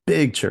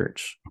 big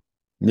church.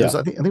 It was,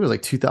 I think it was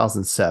like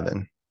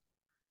 2007.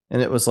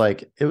 And it was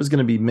like, it was going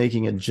to be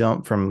making a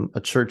jump from a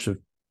church of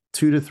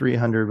 200 to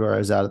 300 where I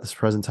was at this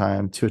present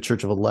time to a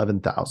church of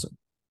 11,000.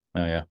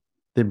 Oh yeah.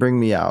 They bring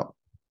me out,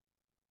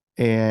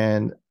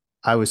 and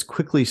I was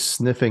quickly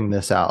sniffing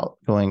this out,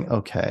 going,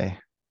 okay,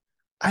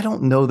 I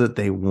don't know that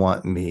they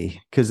want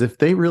me, because if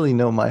they really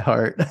know my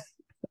heart,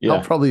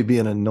 I'll probably be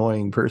an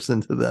annoying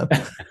person to them.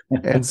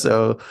 And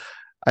so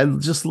I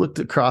just looked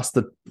across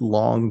the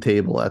long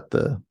table at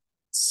the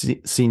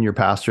senior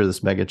pastor of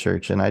this mega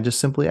church, and I just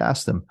simply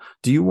asked him,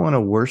 do you want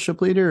a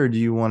worship leader or do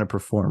you want a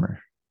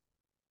performer?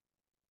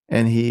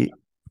 And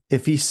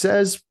if he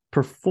says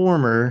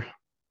performer,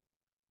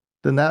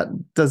 then that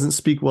doesn't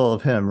speak well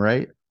of him,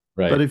 right?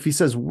 But if he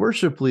says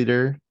worship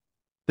leader,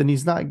 then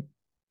he's not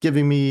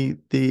giving me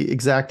the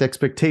exact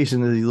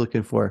expectation that he's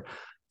looking for.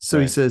 So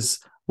he says,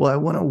 well, I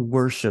want a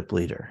worship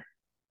leader.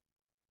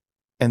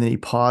 And then he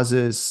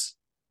pauses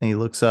and he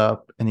looks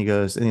up and he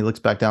goes, and he looks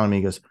back down at me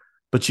and he goes,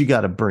 but you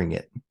got to bring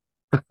it.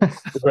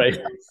 Right.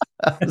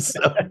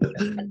 So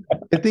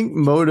I think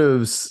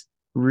motives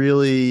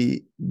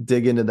really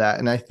dig into that.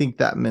 And I think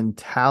that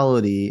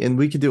mentality, and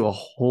we could do a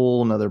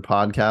whole nother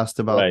podcast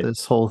about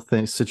this whole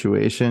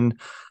situation,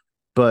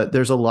 but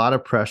there's a lot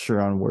of pressure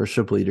on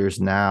worship leaders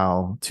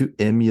now to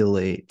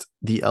emulate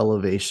the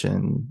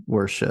Elevation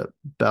worship,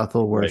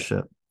 Bethel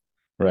worship.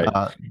 Right.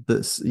 The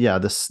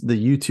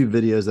YouTube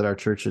videos that our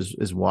church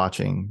is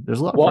watching. There's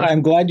a lot. Well,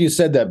 I'm glad you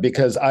said that,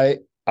 because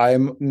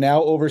I'm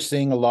now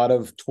overseeing a lot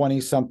of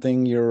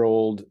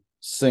 20-something-year-old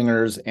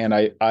singers, and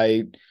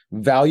I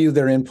value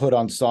their input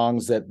on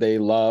songs that they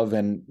love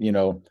and,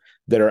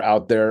 that are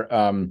out there.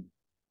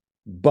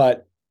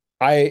 But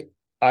I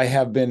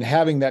have been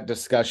having that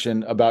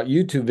discussion about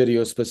YouTube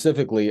videos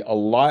specifically a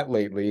lot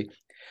lately,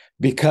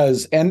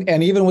 because,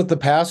 and even with the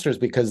pastors,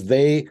 because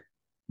they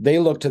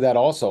look to that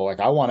also. Like,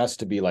 I want us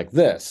to be like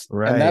this.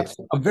 Right. And that's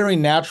a very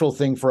natural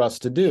thing for us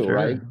to do. Sure.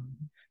 Right.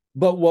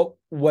 But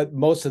what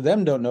most of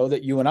them don't know,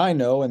 that you and I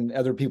know, and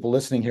other people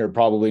listening here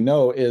probably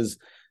know, is,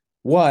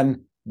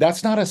 one,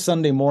 that's not a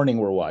Sunday morning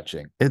we're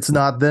watching. It's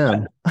not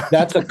them.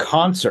 That's a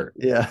concert.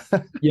 Yeah.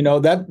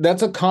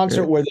 That's a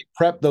concert where they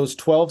prep those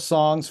 12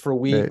 songs for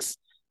weeks.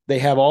 They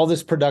have all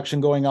this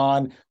production going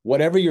on.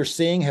 Whatever you're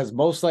seeing has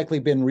most likely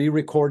been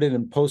re-recorded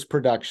in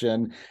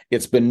post-production.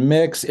 It's been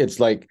mixed. It's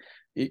like,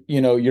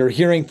 you're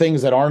hearing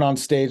things that aren't on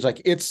stage.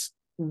 Like, it's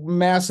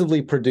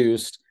massively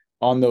produced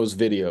on those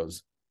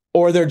videos.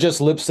 Or they're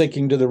just lip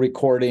syncing to the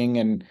recording,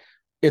 and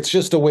it's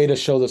just a way to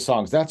show the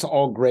songs. That's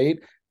all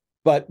great,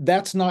 but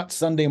that's not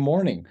Sunday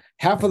morning.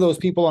 Half of those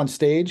people on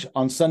stage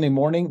on Sunday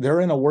morning, they're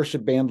in a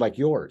worship band like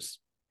yours.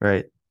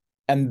 Right.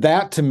 And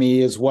that, to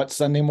me, is what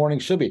Sunday morning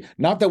should be.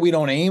 Not that we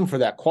don't aim for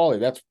that quality.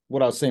 That's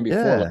what I was saying before.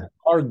 Yeah. Like,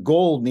 our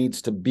goal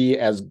needs to be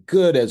as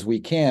good as we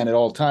can at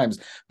all times.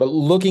 But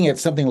looking at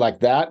something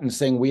like that and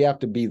saying we have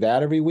to be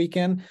that every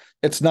weekend,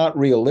 it's not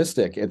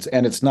realistic.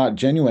 It's not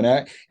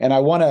genuine. And I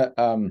want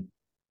to...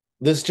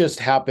 This just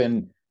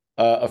happened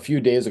a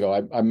few days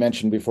ago. I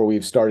mentioned before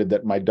we've started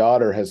that my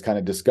daughter has kind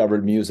of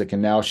discovered music,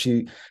 and now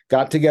she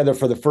got together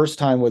for the first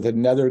time with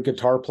another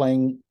guitar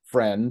playing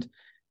friend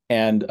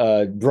and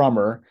a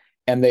drummer,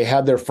 and they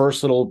had their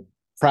first little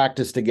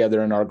practice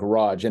together in our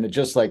garage. And it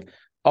just like,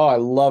 oh, I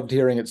loved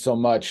hearing it so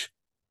much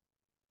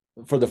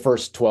for the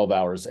first 12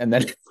 hours. And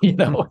then,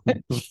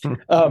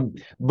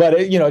 but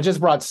it just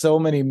brought so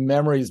many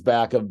memories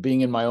back of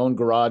being in my own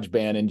garage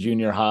band in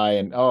junior high.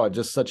 And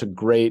just such a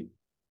great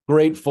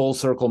full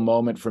circle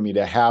moment for me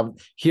to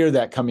hear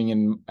that coming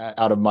in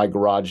out of my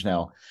garage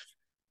now.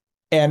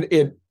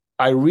 And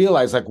I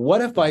realized, like,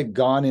 what if I'd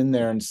gone in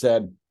there and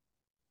said,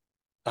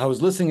 I was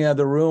listening in the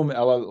other room,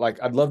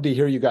 like, I'd love to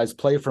hear you guys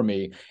play for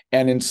me.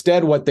 And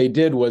instead what they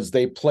did was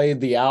they played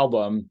the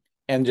album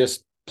and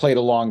just played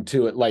along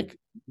to it, like,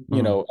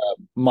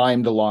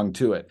 mimed along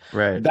to it.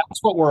 Right.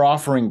 That's what we're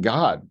offering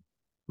God.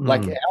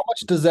 Like, how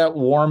much does that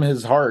warm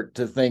his heart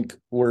to think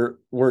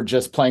we're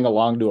just playing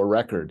along to a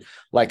record?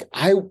 Like,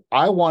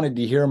 I wanted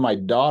to hear my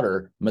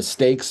daughter,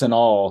 mistakes and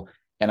all,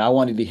 and I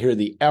wanted to hear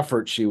the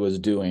effort she was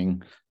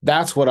doing.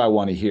 That's what I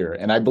want to hear.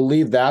 And I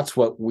believe that's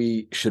what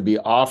we should be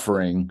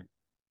offering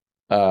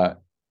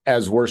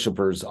as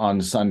worshipers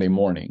on Sunday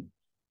morning.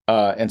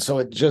 And so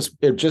it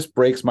just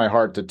breaks my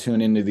heart to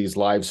tune into these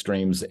live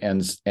streams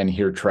and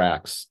hear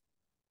tracks.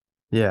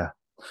 Yeah.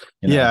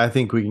 Yeah, I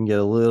think we can get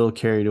a little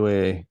carried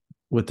away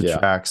with the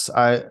tracks.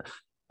 I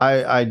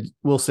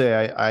will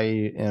say I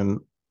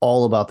am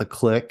all about the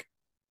click.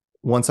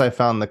 Once I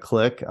found the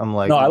click, I'm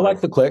like, no, I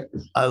like the click.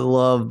 I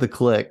love the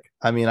click.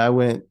 I mean, I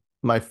went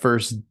my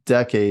first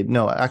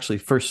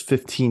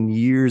 15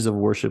 years of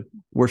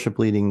worship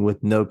leading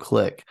with no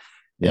click,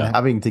 and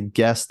having to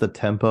guess the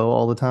tempo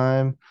all the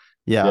time.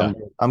 Yeah.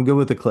 I'm good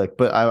with the click,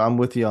 but I'm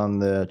with you on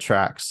the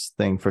tracks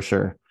thing for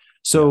sure.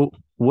 So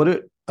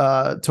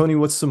Tony,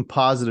 what's some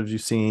positives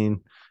you've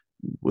seen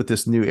with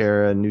this new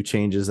era, new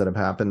changes that have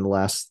happened in the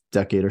last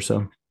decade or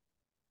so?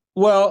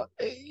 Well,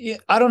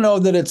 I don't know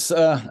that it's.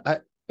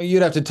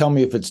 You'd have to tell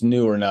me if it's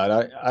new or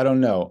not. I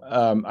don't know.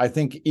 I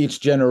think each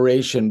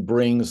generation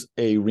brings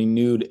a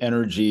renewed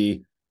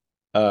energy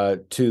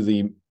to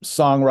the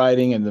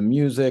songwriting and the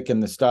music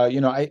and the style.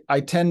 I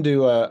tend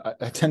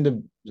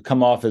to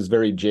come off as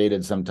very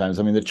jaded sometimes.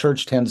 I mean, the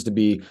church tends to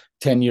be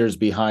 10 years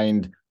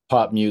behind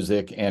pop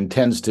music and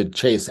tends to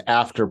chase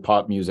after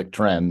pop music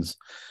trends.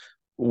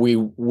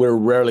 We're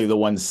rarely the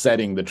ones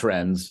setting the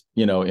trends,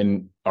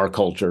 in our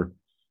culture.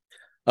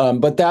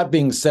 But that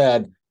being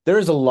said,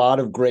 there's a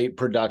lot of great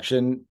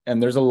production,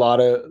 and there's a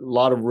lot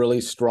of really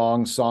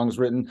strong songs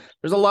written.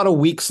 There's a lot of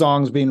weak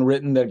songs being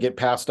written that get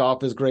passed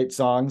off as great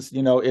songs.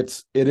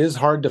 It is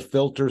hard to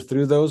filter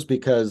through those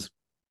because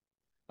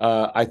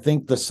I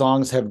think the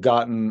songs have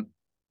gotten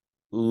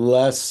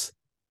less.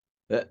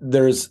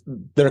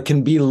 There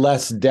can be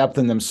less depth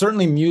in them.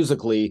 Certainly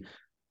musically,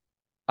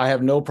 I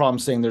have no problem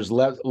saying there's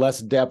less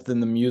depth in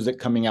the music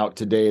coming out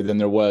today than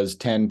there was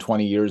 10,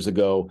 20 years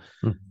ago.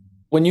 Mm-hmm.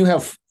 When you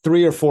have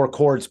 3 or 4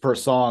 chords per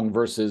song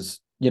versus,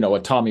 a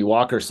Tommy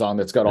Walker song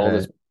that's got all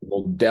this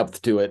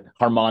depth to it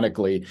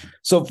harmonically.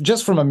 So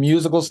just from a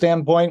musical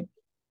standpoint,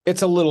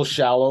 it's a little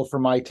shallow for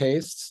my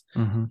tastes.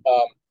 Mm-hmm.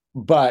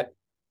 But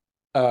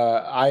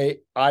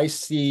I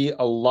see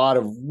a lot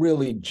of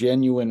really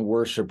genuine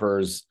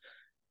worshipers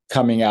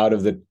coming out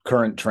of the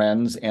current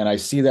trends. And I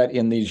see that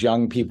in these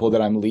young people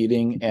that I'm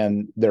leading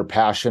and their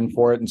passion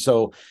for it. And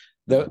so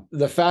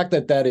the fact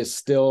that is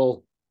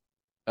still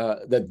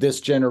that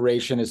this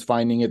generation is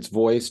finding its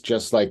voice,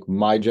 just like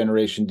my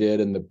generation did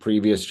and the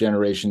previous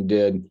generation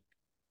did.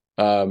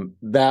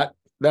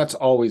 That's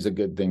always a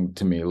good thing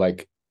to me.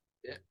 Like,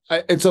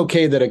 it's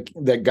okay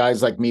that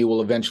guys like me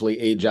will eventually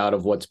age out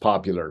of what's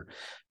popular.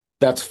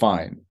 That's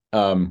fine.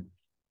 And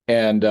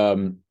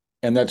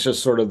that's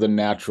just sort of the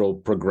natural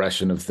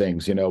progression of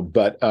things,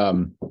 But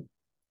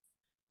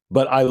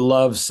I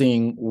love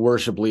seeing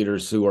worship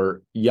leaders who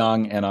are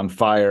young and on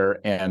fire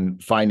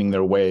and finding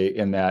their way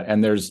in that.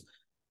 And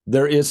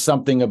there is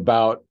something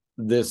about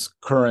this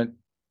current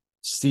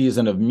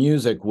season of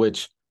music,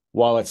 which,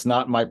 while it's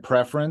not my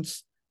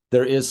preference,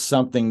 there is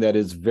something that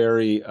is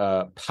very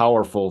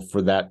powerful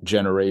for that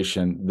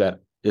generation that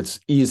it's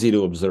easy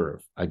to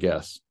observe, I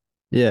guess.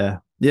 Yeah.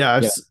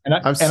 And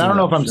I don't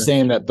know if I'm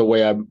saying that the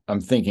way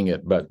I'm thinking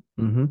it, but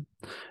mm-hmm.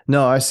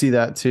 No, I see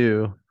that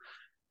too.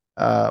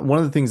 One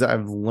of the things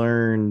I've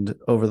learned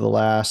over the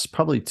last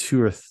probably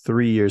 2 or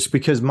 3 years,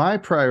 because my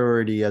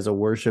priority as a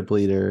worship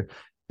leader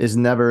is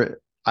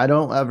I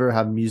don't ever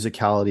have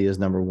musicality as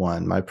number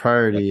one. My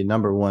priority,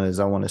 number one, is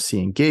I want to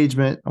see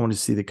engagement. I want to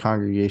see the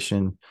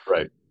congregation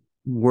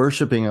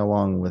worshiping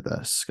along with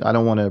us. I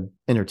don't want to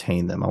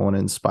entertain them. I want to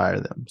inspire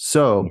them.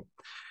 So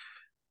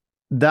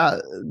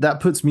that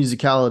puts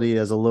musicality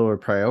as a lower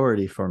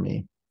priority for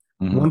me.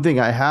 Mm-hmm. One thing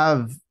I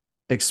have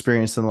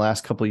experienced in the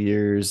last couple of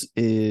years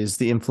is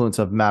the influence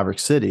of Maverick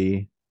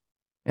City.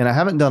 And I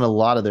haven't done a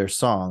lot of their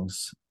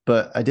songs,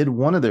 but I did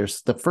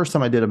the first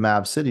time I did a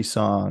Mav City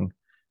song,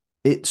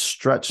 it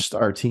stretched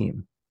our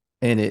team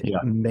and it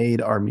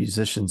made our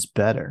musicians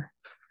better.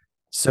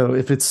 So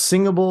if it's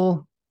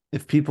singable,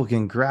 if people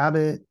can grab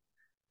it,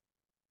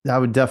 I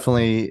would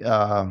definitely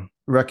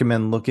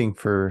recommend looking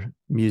for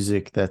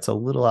music that's a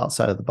little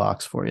outside of the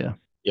box for you.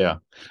 Yeah.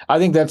 I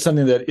think that's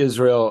something that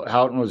Israel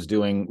Houghton was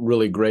doing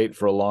really great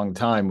for a long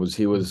time.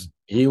 He was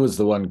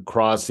the one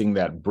crossing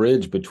that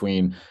bridge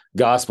between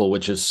gospel,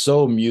 which is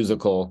so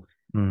musical,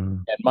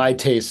 and my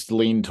taste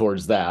leaned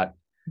towards that.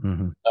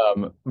 Mm-hmm.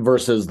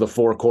 Versus the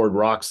 4-chord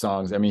rock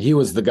songs. I mean, he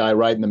was the guy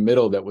right in the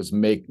middle that was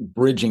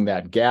bridging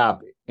that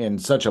gap in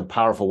such a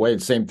powerful way.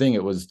 And same thing,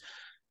 it was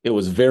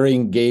very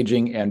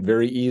engaging and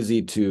very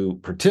easy to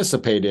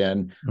participate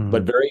in,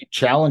 but very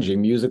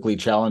challenging, musically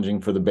challenging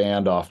for the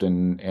band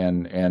often,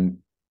 and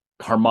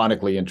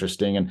harmonically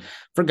interesting. And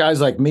for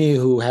guys like me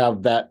who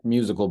have that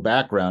musical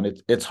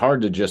background, it's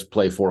hard to just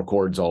play 4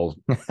 chords all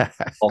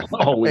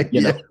week,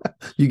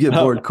 You get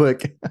bored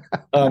quick.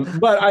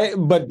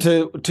 But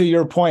to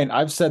your point,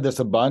 I've said this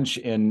a bunch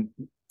in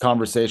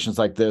conversations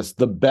like this.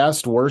 The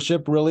best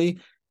worship really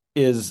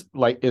is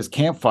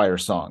campfire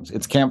songs.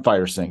 It's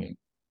campfire singing.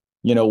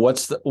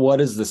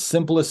 What is the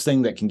simplest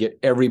thing that can get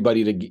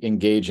everybody to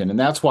engage in? And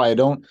that's why I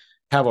don't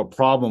have a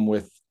problem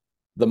with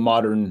the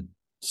modern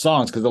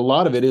songs, because a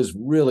lot of it is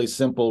really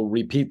simple.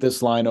 Repeat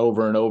this line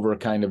over and over,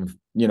 kind of,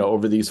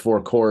 over these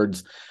 4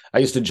 chords. I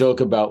used to joke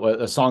about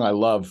a song I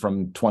love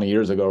from 20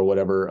 years ago or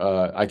whatever.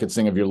 I Could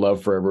Sing of Your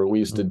Love Forever. We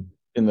used to,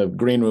 in the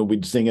green room,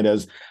 we'd sing it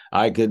as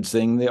I could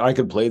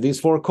play these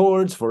 4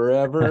 chords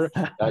forever.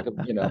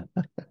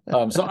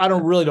 So I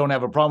don't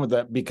have a problem with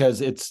that,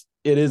 because it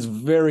is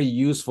very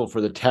useful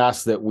for the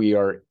task that we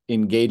are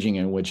engaging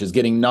in, which is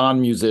getting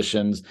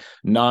non-musicians,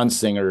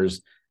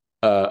 non-singers,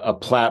 a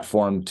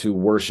platform to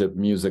worship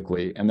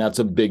musically. And that's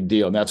a big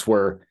deal. And that's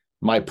where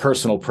my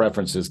personal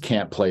preferences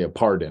can't play a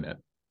part in it,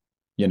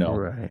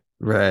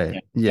 Right.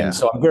 Yeah. And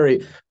so I'm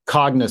very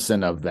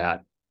cognizant of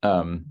that.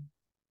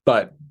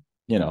 But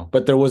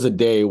there was a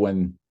day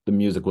when the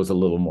music was a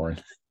little more.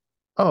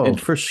 Oh,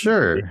 for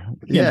sure.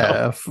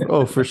 Yeah.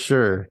 Oh, for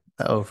sure.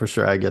 Oh, for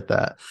sure. I get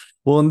that.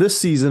 Well, in this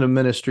season of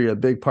ministry, a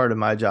big part of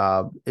my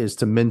job is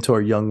to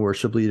mentor young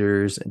worship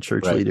leaders and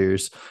church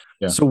leaders.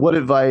 Yeah. So what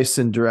advice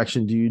and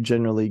direction do you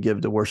generally give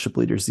to worship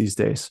leaders these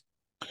days?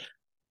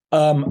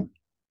 The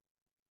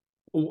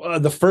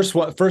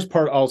first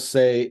part I'll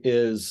say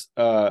is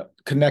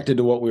connected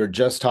to what we were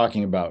just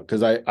talking about,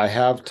 because I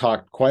have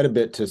talked quite a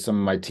bit to some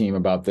of my team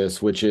about this,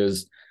 which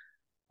is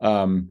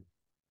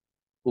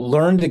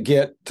learn to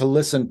get to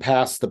listen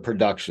past the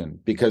production,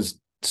 because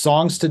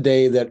songs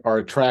today that are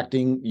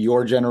attracting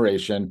your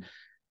generation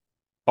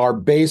are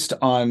based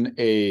on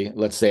a,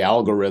 let's say,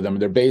 algorithm.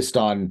 They're based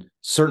on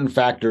certain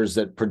factors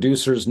that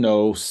producers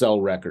know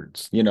sell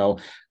records.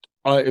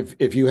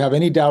 If you have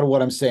any doubt of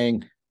what I'm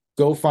saying,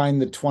 go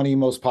find the 20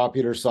 most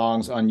popular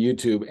songs on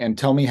YouTube and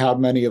tell me how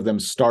many of them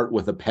start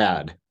with a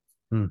pad,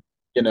 and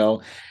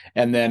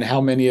then how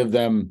many of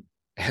them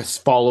has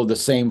followed the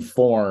same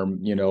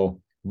form,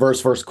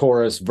 verse,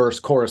 chorus,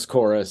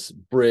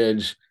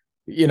 bridge.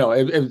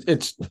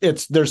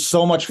 It's there's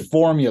so much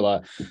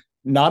formula,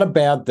 not a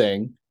bad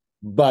thing,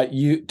 but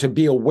to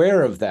be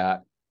aware of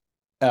that,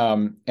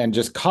 and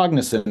just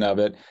cognizant of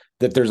it,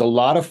 that there's a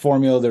lot of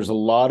formula, there's a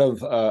lot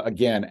of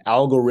again,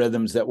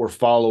 algorithms that we're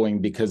following,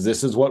 because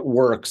this is what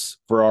works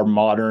for our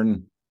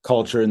modern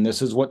culture and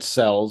this is what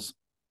sells.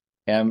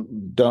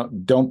 And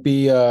don't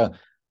be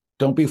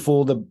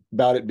fooled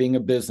about it being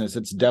a business.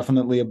 It's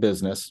definitely a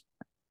business.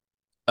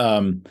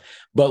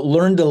 But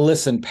learn to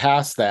listen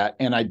past that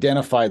and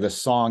identify the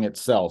song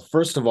itself.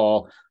 First of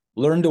all,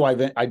 learn to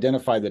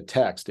identify the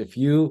text.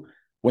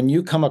 When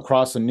you come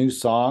across a new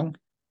song,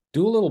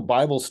 do a little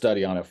Bible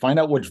study on it. Find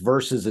out which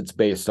verses it's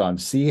based on.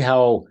 See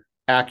how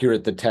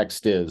accurate the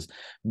text is.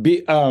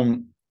 Because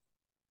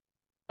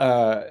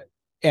there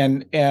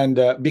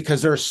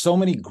are so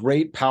many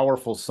great,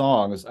 powerful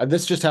songs.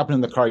 This just happened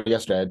in the car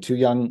yesterday. I had two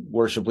young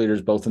worship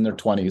leaders, both in their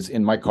 20s,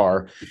 in my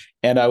car,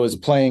 and I was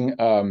playing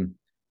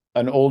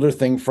an older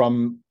thing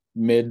from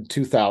mid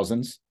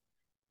 2000s.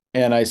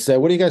 And I said,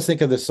 what do you guys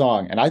think of this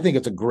song? And I think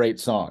it's a great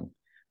song,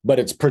 but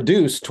it's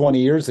produced 20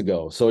 years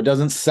ago. So it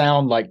doesn't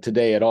sound like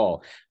today at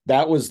all.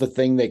 That was the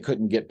thing they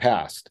couldn't get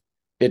past.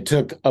 It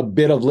took a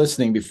bit of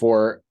listening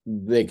before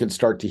they could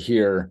start to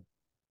hear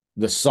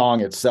the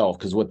song itself,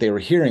 because what they were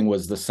hearing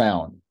was the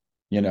sound,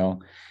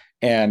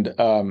 and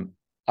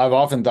I've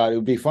often thought it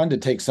would be fun to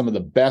take some of the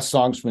best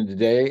songs from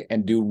today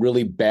and do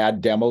really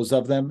bad demos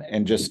of them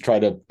and just try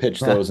to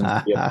pitch those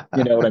and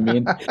you know what I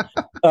mean?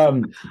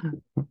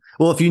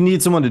 Well, if you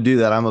need someone to do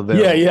that, I'm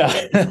available. Yeah.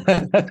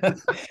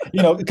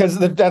 Because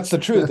that's the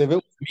truth. If it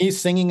was me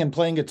singing and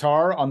playing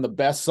guitar on the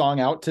best song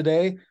out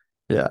today,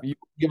 you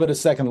give it a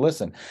second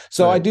listen.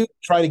 So I do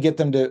try to get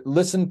them to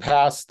listen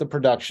past the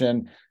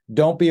production.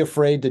 Don't be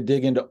afraid to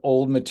dig into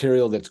old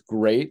material that's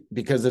great,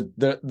 because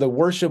the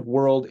worship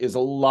world is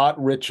a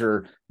lot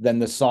richer than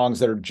the songs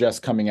that are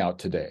just coming out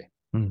today.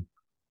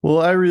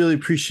 Well, I really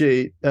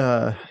appreciate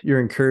your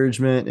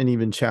encouragement and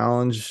even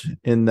challenge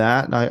in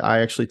that. And I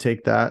actually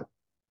take that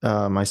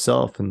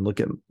myself and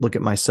look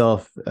at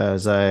myself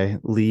as I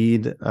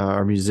lead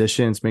our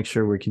musicians, make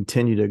sure we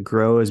continue to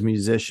grow as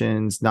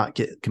musicians, not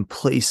get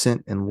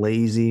complacent and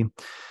lazy.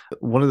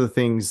 One of the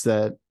things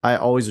that I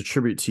always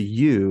attribute to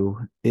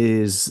you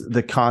is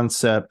the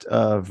concept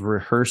of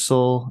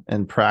rehearsal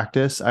and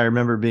practice. I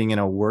remember being in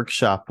a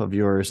workshop of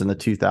yours in the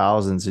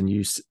 2000s, and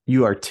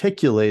you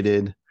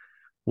articulated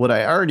what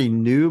I already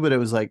knew, but it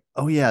was like,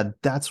 oh yeah,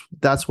 that's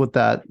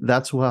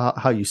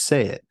how you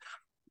say it.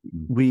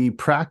 We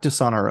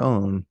practice on our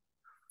own,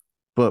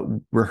 but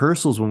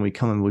rehearsals, when we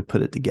come and we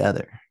put it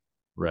together.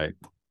 Right.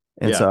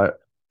 And so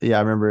I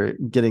remember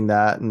getting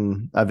that,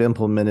 and I've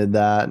implemented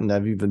that, and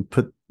I've even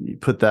put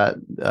that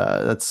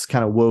that's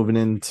kind of woven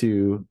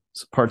into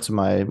parts of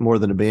my More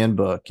Than a Band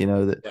book,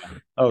 that. Yeah.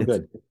 Oh,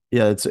 good.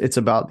 Yeah. It's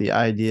about the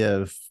idea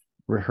of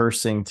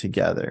rehearsing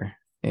together,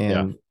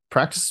 and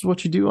practice is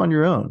what you do on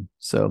your own.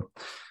 So,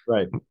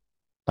 right.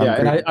 Yeah.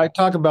 And I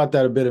talk about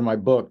that a bit in my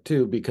book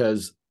too,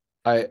 because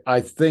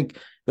I think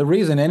the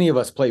reason any of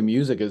us play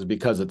music is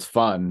because it's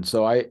fun.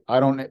 So I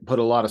don't put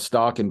a lot of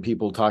stock in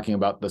people talking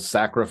about the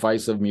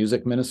sacrifice of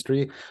music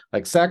ministry.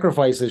 Like,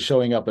 sacrifice is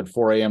showing up at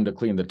 4 a.m. to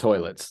clean the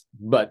toilets,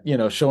 but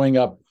showing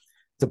up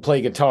to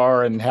play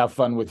guitar and have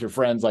fun with your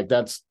friends, like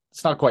it's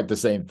not quite the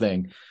same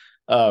thing.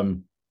 I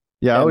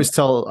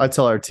tell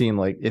our team,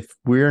 like, if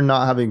we're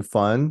not having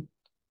fun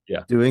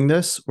doing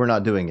this, we're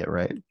not doing it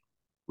right.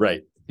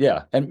 Right.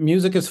 Yeah. And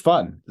music is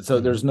fun. So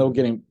there's no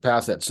getting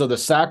past that. So the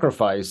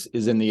sacrifice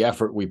is in the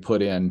effort we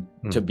put in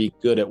to be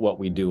good at what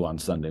we do on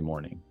Sunday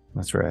morning.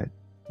 That's right.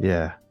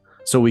 Yeah.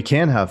 So we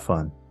can have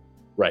fun.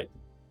 Right.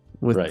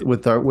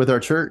 With our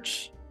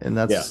church. And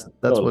that's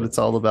totally what it's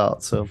all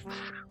about. So,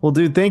 well,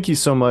 dude, thank you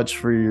so much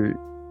for your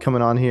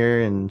coming on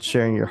here and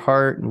sharing your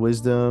heart and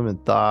wisdom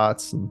and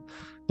thoughts. And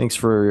thanks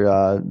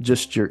for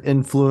just your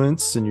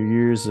influence and your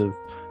years of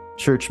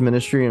church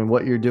ministry and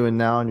what you're doing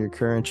now in your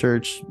current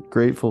church.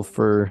 Grateful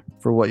for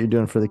what you're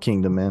doing for the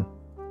kingdom, man.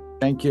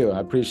 Thank you. I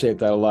appreciate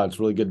that a lot.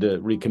 It's really good to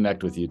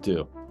reconnect with you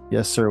too.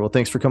 Yes, sir. Well,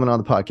 thanks for coming on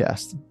the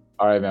podcast.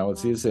 All right, man. We'll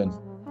see you soon.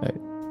 All right.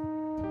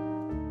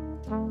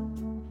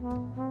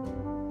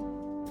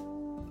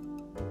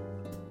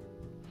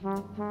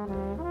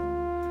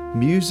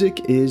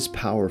 Music is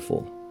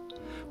powerful.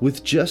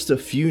 With just a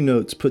few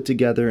notes put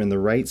together in the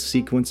right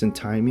sequence and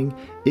timing,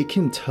 it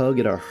can tug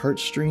at our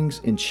heartstrings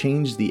and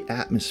change the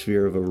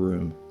atmosphere of a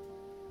room.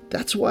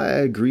 That's why I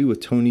agree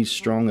with Tony's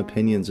strong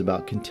opinions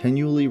about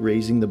continually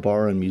raising the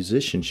bar on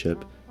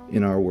musicianship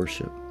in our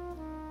worship.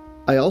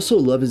 I also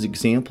love his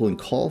example and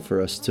call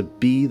for us to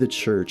be the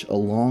church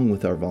along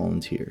with our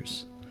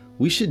volunteers.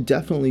 We should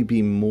definitely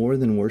be more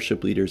than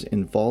worship leaders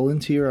and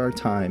volunteer our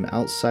time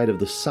outside of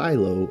the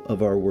silo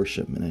of our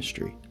worship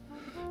ministry.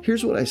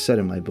 Here's what I said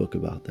in my book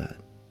about that.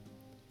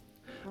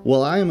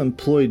 While I am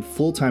employed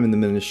full-time in the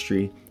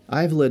ministry,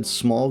 I have led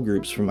small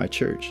groups for my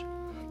church.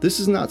 This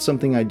is not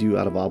something I do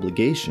out of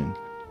obligation.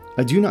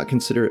 I do not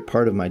consider it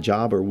part of my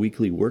job or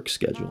weekly work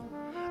schedule.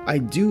 I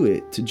do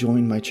it to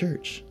join my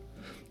church.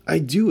 I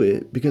do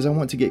it because I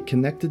want to get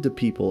connected to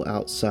people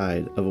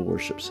outside of a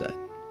worship set.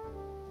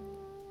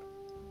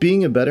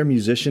 Being a better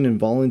musician and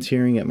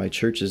volunteering at my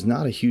church is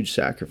not a huge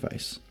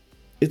sacrifice.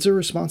 It's a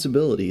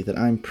responsibility that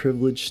I'm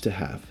privileged to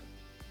have.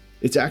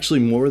 It's actually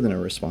more than a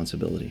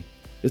responsibility.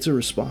 It's a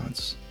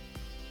response.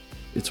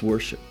 It's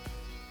worship.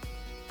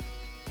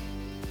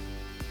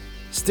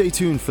 Stay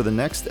tuned for the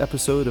next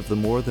episode of the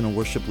More Than a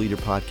Worship Leader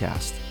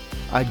podcast.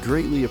 I'd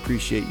greatly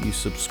appreciate you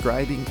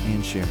subscribing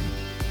and sharing.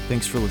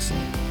 Thanks for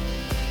listening.